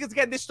confusing because,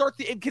 again, this starts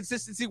the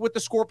inconsistency with the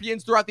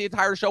Scorpions throughout the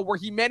entire show, where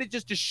he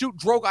manages to shoot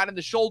Drogon in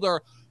the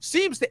shoulder,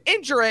 seems to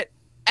injure it,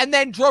 and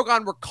then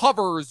Drogon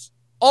recovers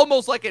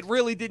almost like it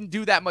really didn't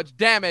do that much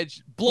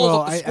damage, blows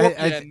up the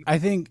Scorpion. I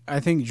think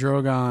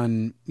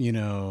Drogon,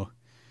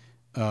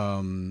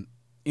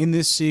 in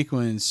this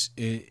sequence,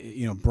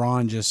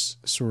 Bronn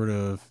just sort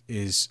of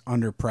is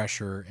under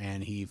pressure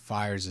and he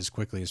fires as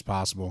quickly as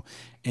possible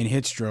and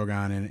hits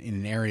Drogon in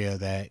an area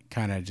that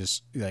kind of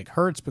just like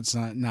hurts, but it's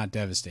not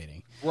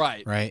devastating.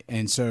 Right.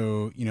 And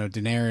so,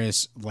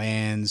 Daenerys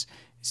lands,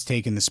 is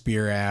taking the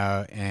spear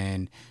out,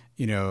 and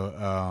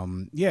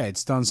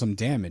it's done some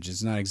damage.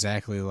 It's not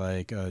exactly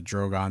like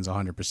Drogon's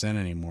 100%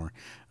 anymore,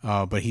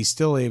 but he's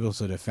still able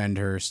to defend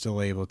her,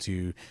 still able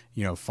to,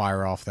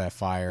 fire off that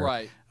fire.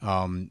 Right.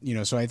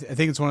 So I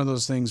think it's one of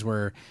those things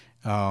where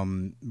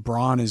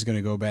Bronn is going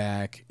to go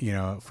back,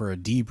 for a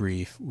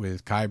debrief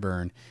with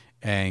Qyburn.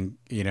 And,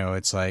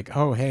 it's like,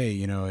 oh, hey,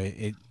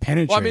 it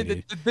penetrated, well, I mean,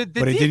 the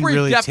but it didn't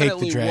really take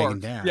the dragon works.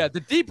 down. Yeah,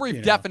 the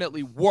debrief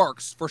definitely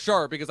works for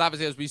sure, because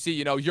obviously, as we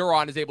see,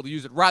 Euron is able to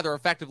use it rather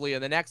effectively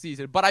in the next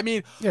season. But I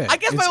mean, I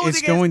guess my only thing is,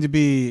 it's going to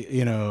be,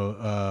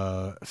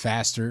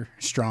 faster,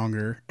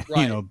 stronger,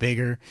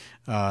 bigger,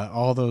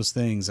 all those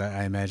things.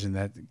 I imagine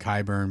that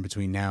Qyburn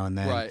between now and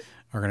then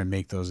are going to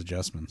make those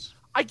adjustments.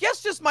 I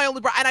guess just my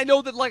only, and I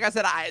know that, like I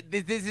said,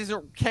 this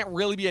can't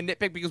really be a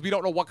nitpick because we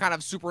don't know what kind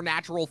of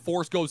supernatural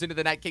force goes into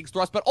the Night King's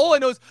thrust. But all I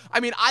know is,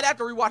 I mean, I'd have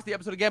to rewatch the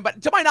episode again.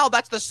 But to my knowledge,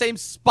 that's the same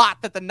spot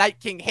that the Night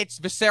King hits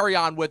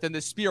Viserion with in the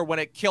spear when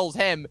it kills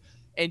him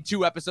in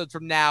 2 episodes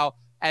from now.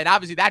 And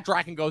obviously, that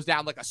dragon goes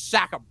down like a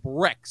sack of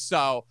bricks.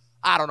 So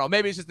I don't know.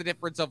 Maybe it's just the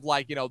difference of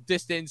like,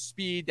 distance,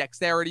 speed,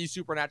 dexterity,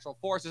 supernatural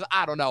forces.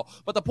 I don't know.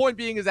 But the point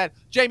being is that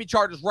Jaime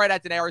charges right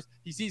at Daenerys.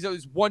 He sees it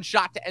as one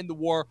shot to end the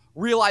war,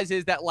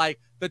 realizes that like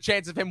the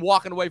chance of him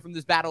walking away from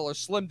this battle are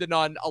slim to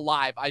none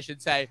alive, I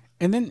should say.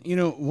 And then,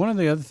 one of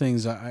the other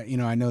things,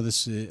 I know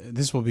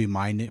this will be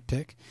my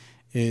nitpick,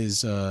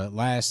 is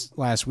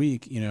last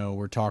week,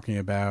 we're talking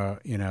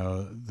about,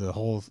 the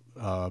whole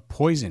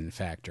poison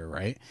factor,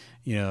 right?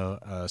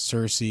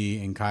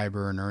 Cersei and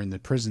Qyburn are in the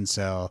prison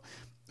cell,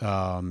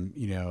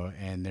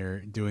 and they're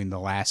doing the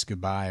last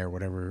goodbye or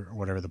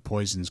whatever the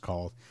poison's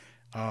called.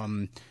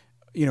 Why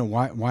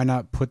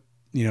not put,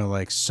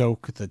 like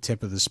soak the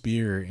tip of the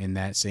spear in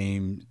that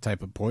same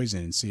type of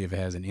poison and see if it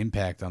has an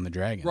impact on the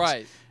dragons.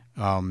 Right.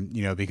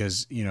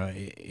 Because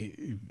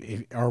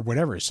or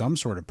whatever, some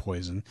sort of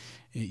poison.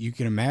 You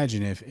can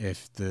imagine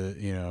if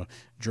the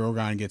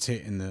Drogon gets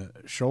hit in the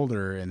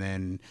shoulder, and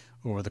then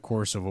over the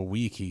course of a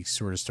week he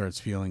sort of starts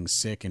feeling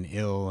sick and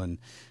ill, and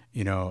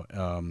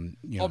Oh man,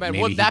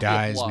 maybe wouldn't that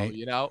dies.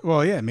 be a blow,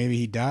 Well, yeah, maybe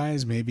he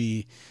dies.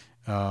 Maybe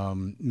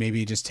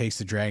he just takes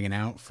the dragon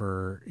out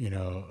for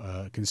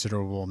a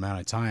considerable amount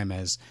of time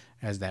as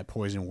that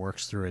poison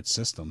works through its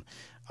system.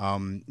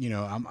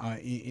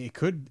 It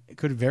could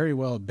very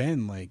well have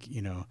been like,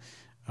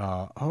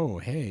 oh,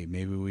 hey,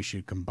 maybe we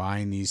should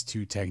combine these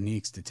two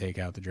techniques to take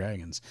out the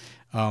dragons.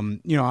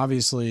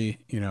 Obviously,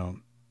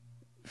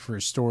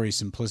 for story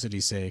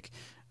simplicity's sake,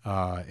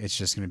 it's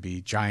just going to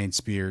be giant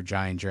spear,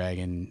 giant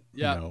dragon.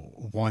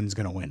 One's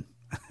going to win.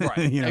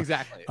 Right.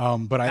 Exactly.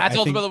 But that's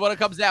ultimately what it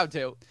comes down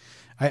to.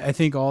 I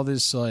think all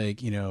this,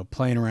 like,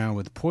 playing around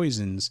with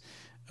poisons,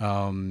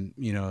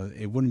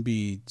 it wouldn't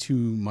be too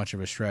much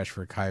of a stretch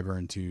for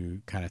Qyburn to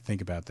kind of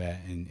think about that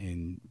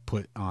and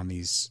put on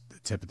the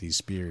tip of these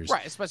spears.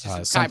 Right, especially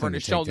since Qyburn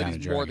has shown that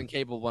he's more than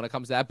capable when it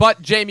comes to that. But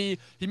Jaime,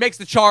 he makes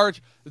the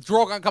charge. The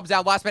Drogon comes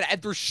down last minute, and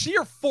through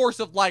sheer force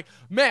of like,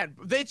 man,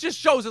 it just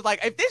shows that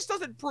like, if this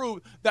doesn't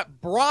prove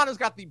that Bronn has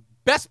got the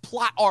best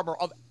plot armor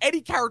of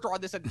any character on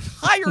this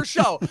entire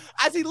show,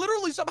 as he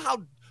literally somehow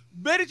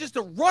manages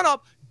to run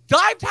up,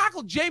 dive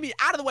tackle Jaime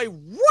out of the way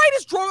right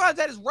as Drogon's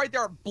head is right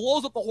there and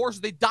blows up the horses.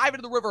 They dive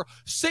into the river,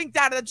 sink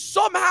down, and then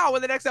somehow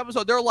in the next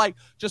episode, they're like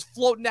just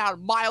floating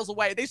down miles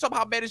away. They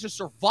somehow manage to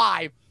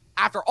survive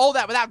after all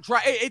that without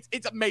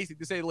it's amazing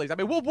to say the least. I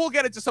mean, we'll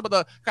get into some of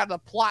the kind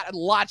of the plot and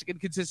logic and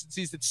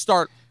consistencies that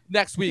start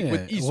next week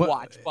with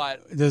Eastwatch.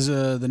 But does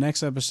the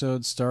next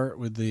episode start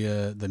with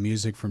the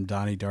music from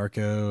Donnie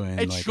Darko and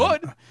it like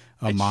should.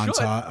 a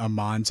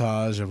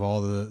montage of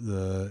all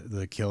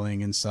the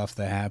killing and stuff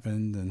that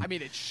happened? And I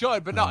mean, it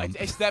should, but no,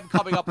 it's them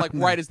coming up like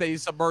right as they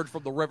submerge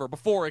from the river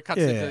before it cuts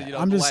into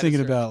I'm just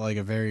thinking about like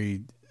a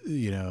very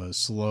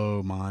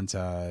slow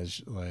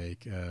montage,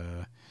 like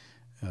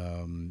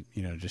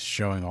just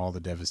showing all the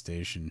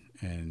devastation.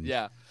 And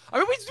yeah, I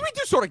mean, we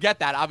do sort of get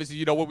that,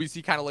 obviously, when we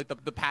see kind of like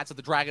the pats of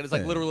the dragon is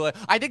like literally, like,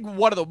 I think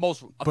one of the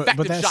most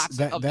effective shots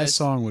of that this.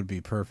 Song would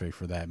be perfect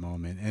for that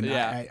moment. And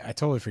yeah. I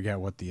totally forget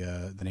what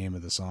the name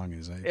of the song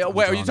is. Wait,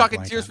 are you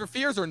talking Tears for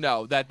Fears or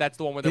no? That's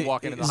the one where they're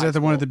walking into the high school. Is that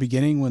the one at the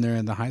beginning when they're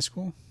in the high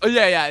school? Oh,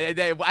 yeah.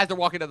 As they're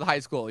walking into the high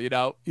school,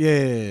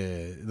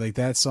 Yeah, like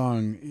that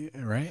song,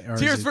 right? Or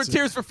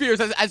Tears for Fears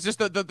as just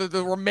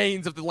the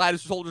remains of the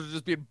last soldiers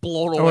just being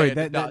blown away. Oh,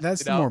 wait,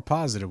 that's the more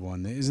positive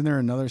one. Isn't there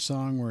another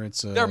song where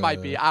it's there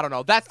might be, I don't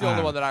know. That's the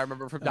only one that I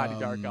remember from Donnie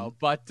Darko.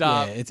 But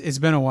it's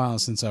been a while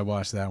since I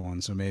watched that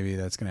one, so maybe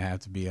that's gonna have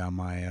to be on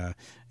my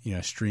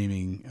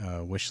streaming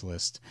wish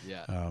list.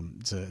 Yeah.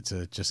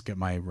 To just get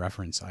my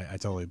reference. I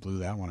totally blew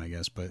that one, I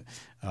guess, but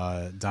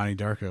Donnie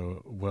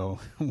Darko, well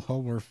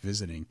worth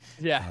visiting.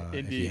 Yeah,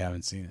 indeed. If you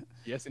haven't seen it.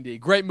 Yes, indeed.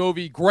 Great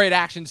movie, great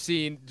action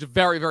scene,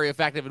 very, very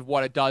effective in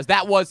what it does.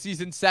 That was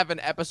Season 7,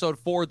 Episode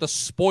 4, The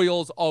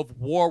Spoils of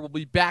War. We'll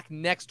be back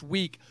next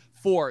week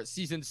for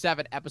Season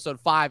 7, Episode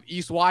 5,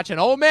 Eastwatch.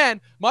 And oh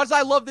man, much as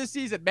I love this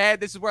season,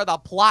 man, this is where the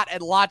plot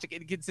and logic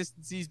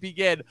inconsistencies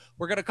begin.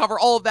 We're going to cover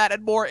all of that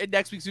and more in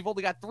next week's. We've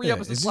only got 3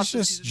 episodes left. Is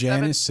this just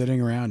Janice sitting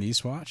around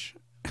Eastwatch?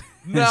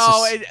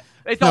 No,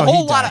 it's a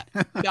whole lot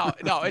of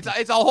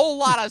it's a whole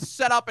lot of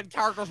setup and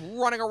characters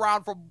running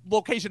around from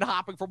location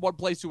hopping from one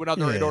place to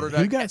another in order to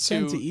who got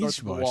sent to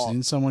Eastwatch?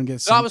 Didn't someone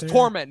get sent?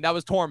 That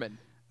was Tormund.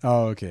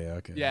 Oh,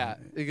 okay. Yeah,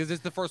 because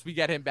it's the first we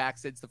get him back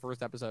since the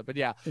first episode. But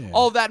yeah,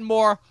 all of that and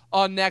more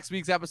on next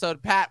week's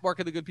episode. Pat, where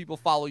can the good people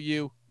follow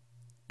you?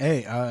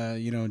 Hey,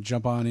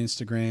 jump on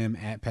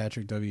Instagram at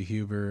Patrick W.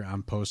 Huber.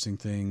 I'm posting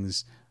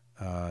things,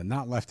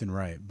 not left and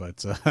right,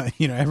 but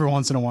every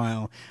once in a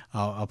while,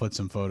 I'll put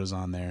some photos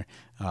on there.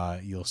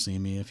 You'll see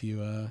me if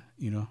you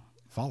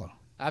follow.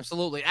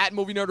 Absolutely. At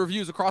Movie Nerd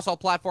Reviews across all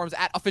platforms,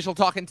 at Official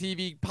Talkin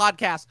TV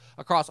podcast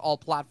across all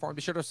platforms.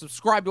 Be sure to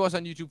subscribe to us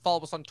on YouTube,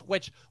 follow us on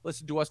Twitch,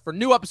 listen to us for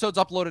new episodes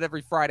uploaded every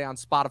Friday on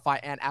Spotify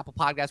and Apple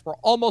Podcasts. We're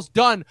almost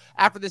done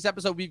after this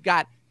episode. We've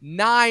got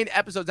 9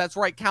 episodes. That's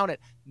right, count it.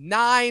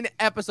 9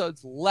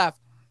 episodes left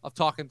of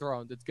Talkin'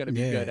 Thrones. It's going to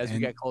be good as we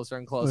get closer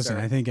and closer. Listen,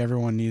 I think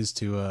everyone needs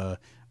to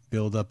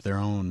build up their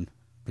own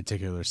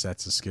particular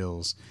sets of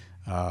skills.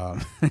 Now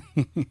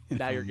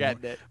you're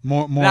getting it.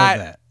 More of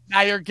that.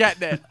 Now you're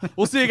getting it.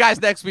 We'll see you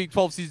guys next week.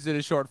 12 seasons in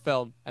a short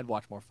film, and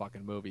watch more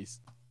fucking movies.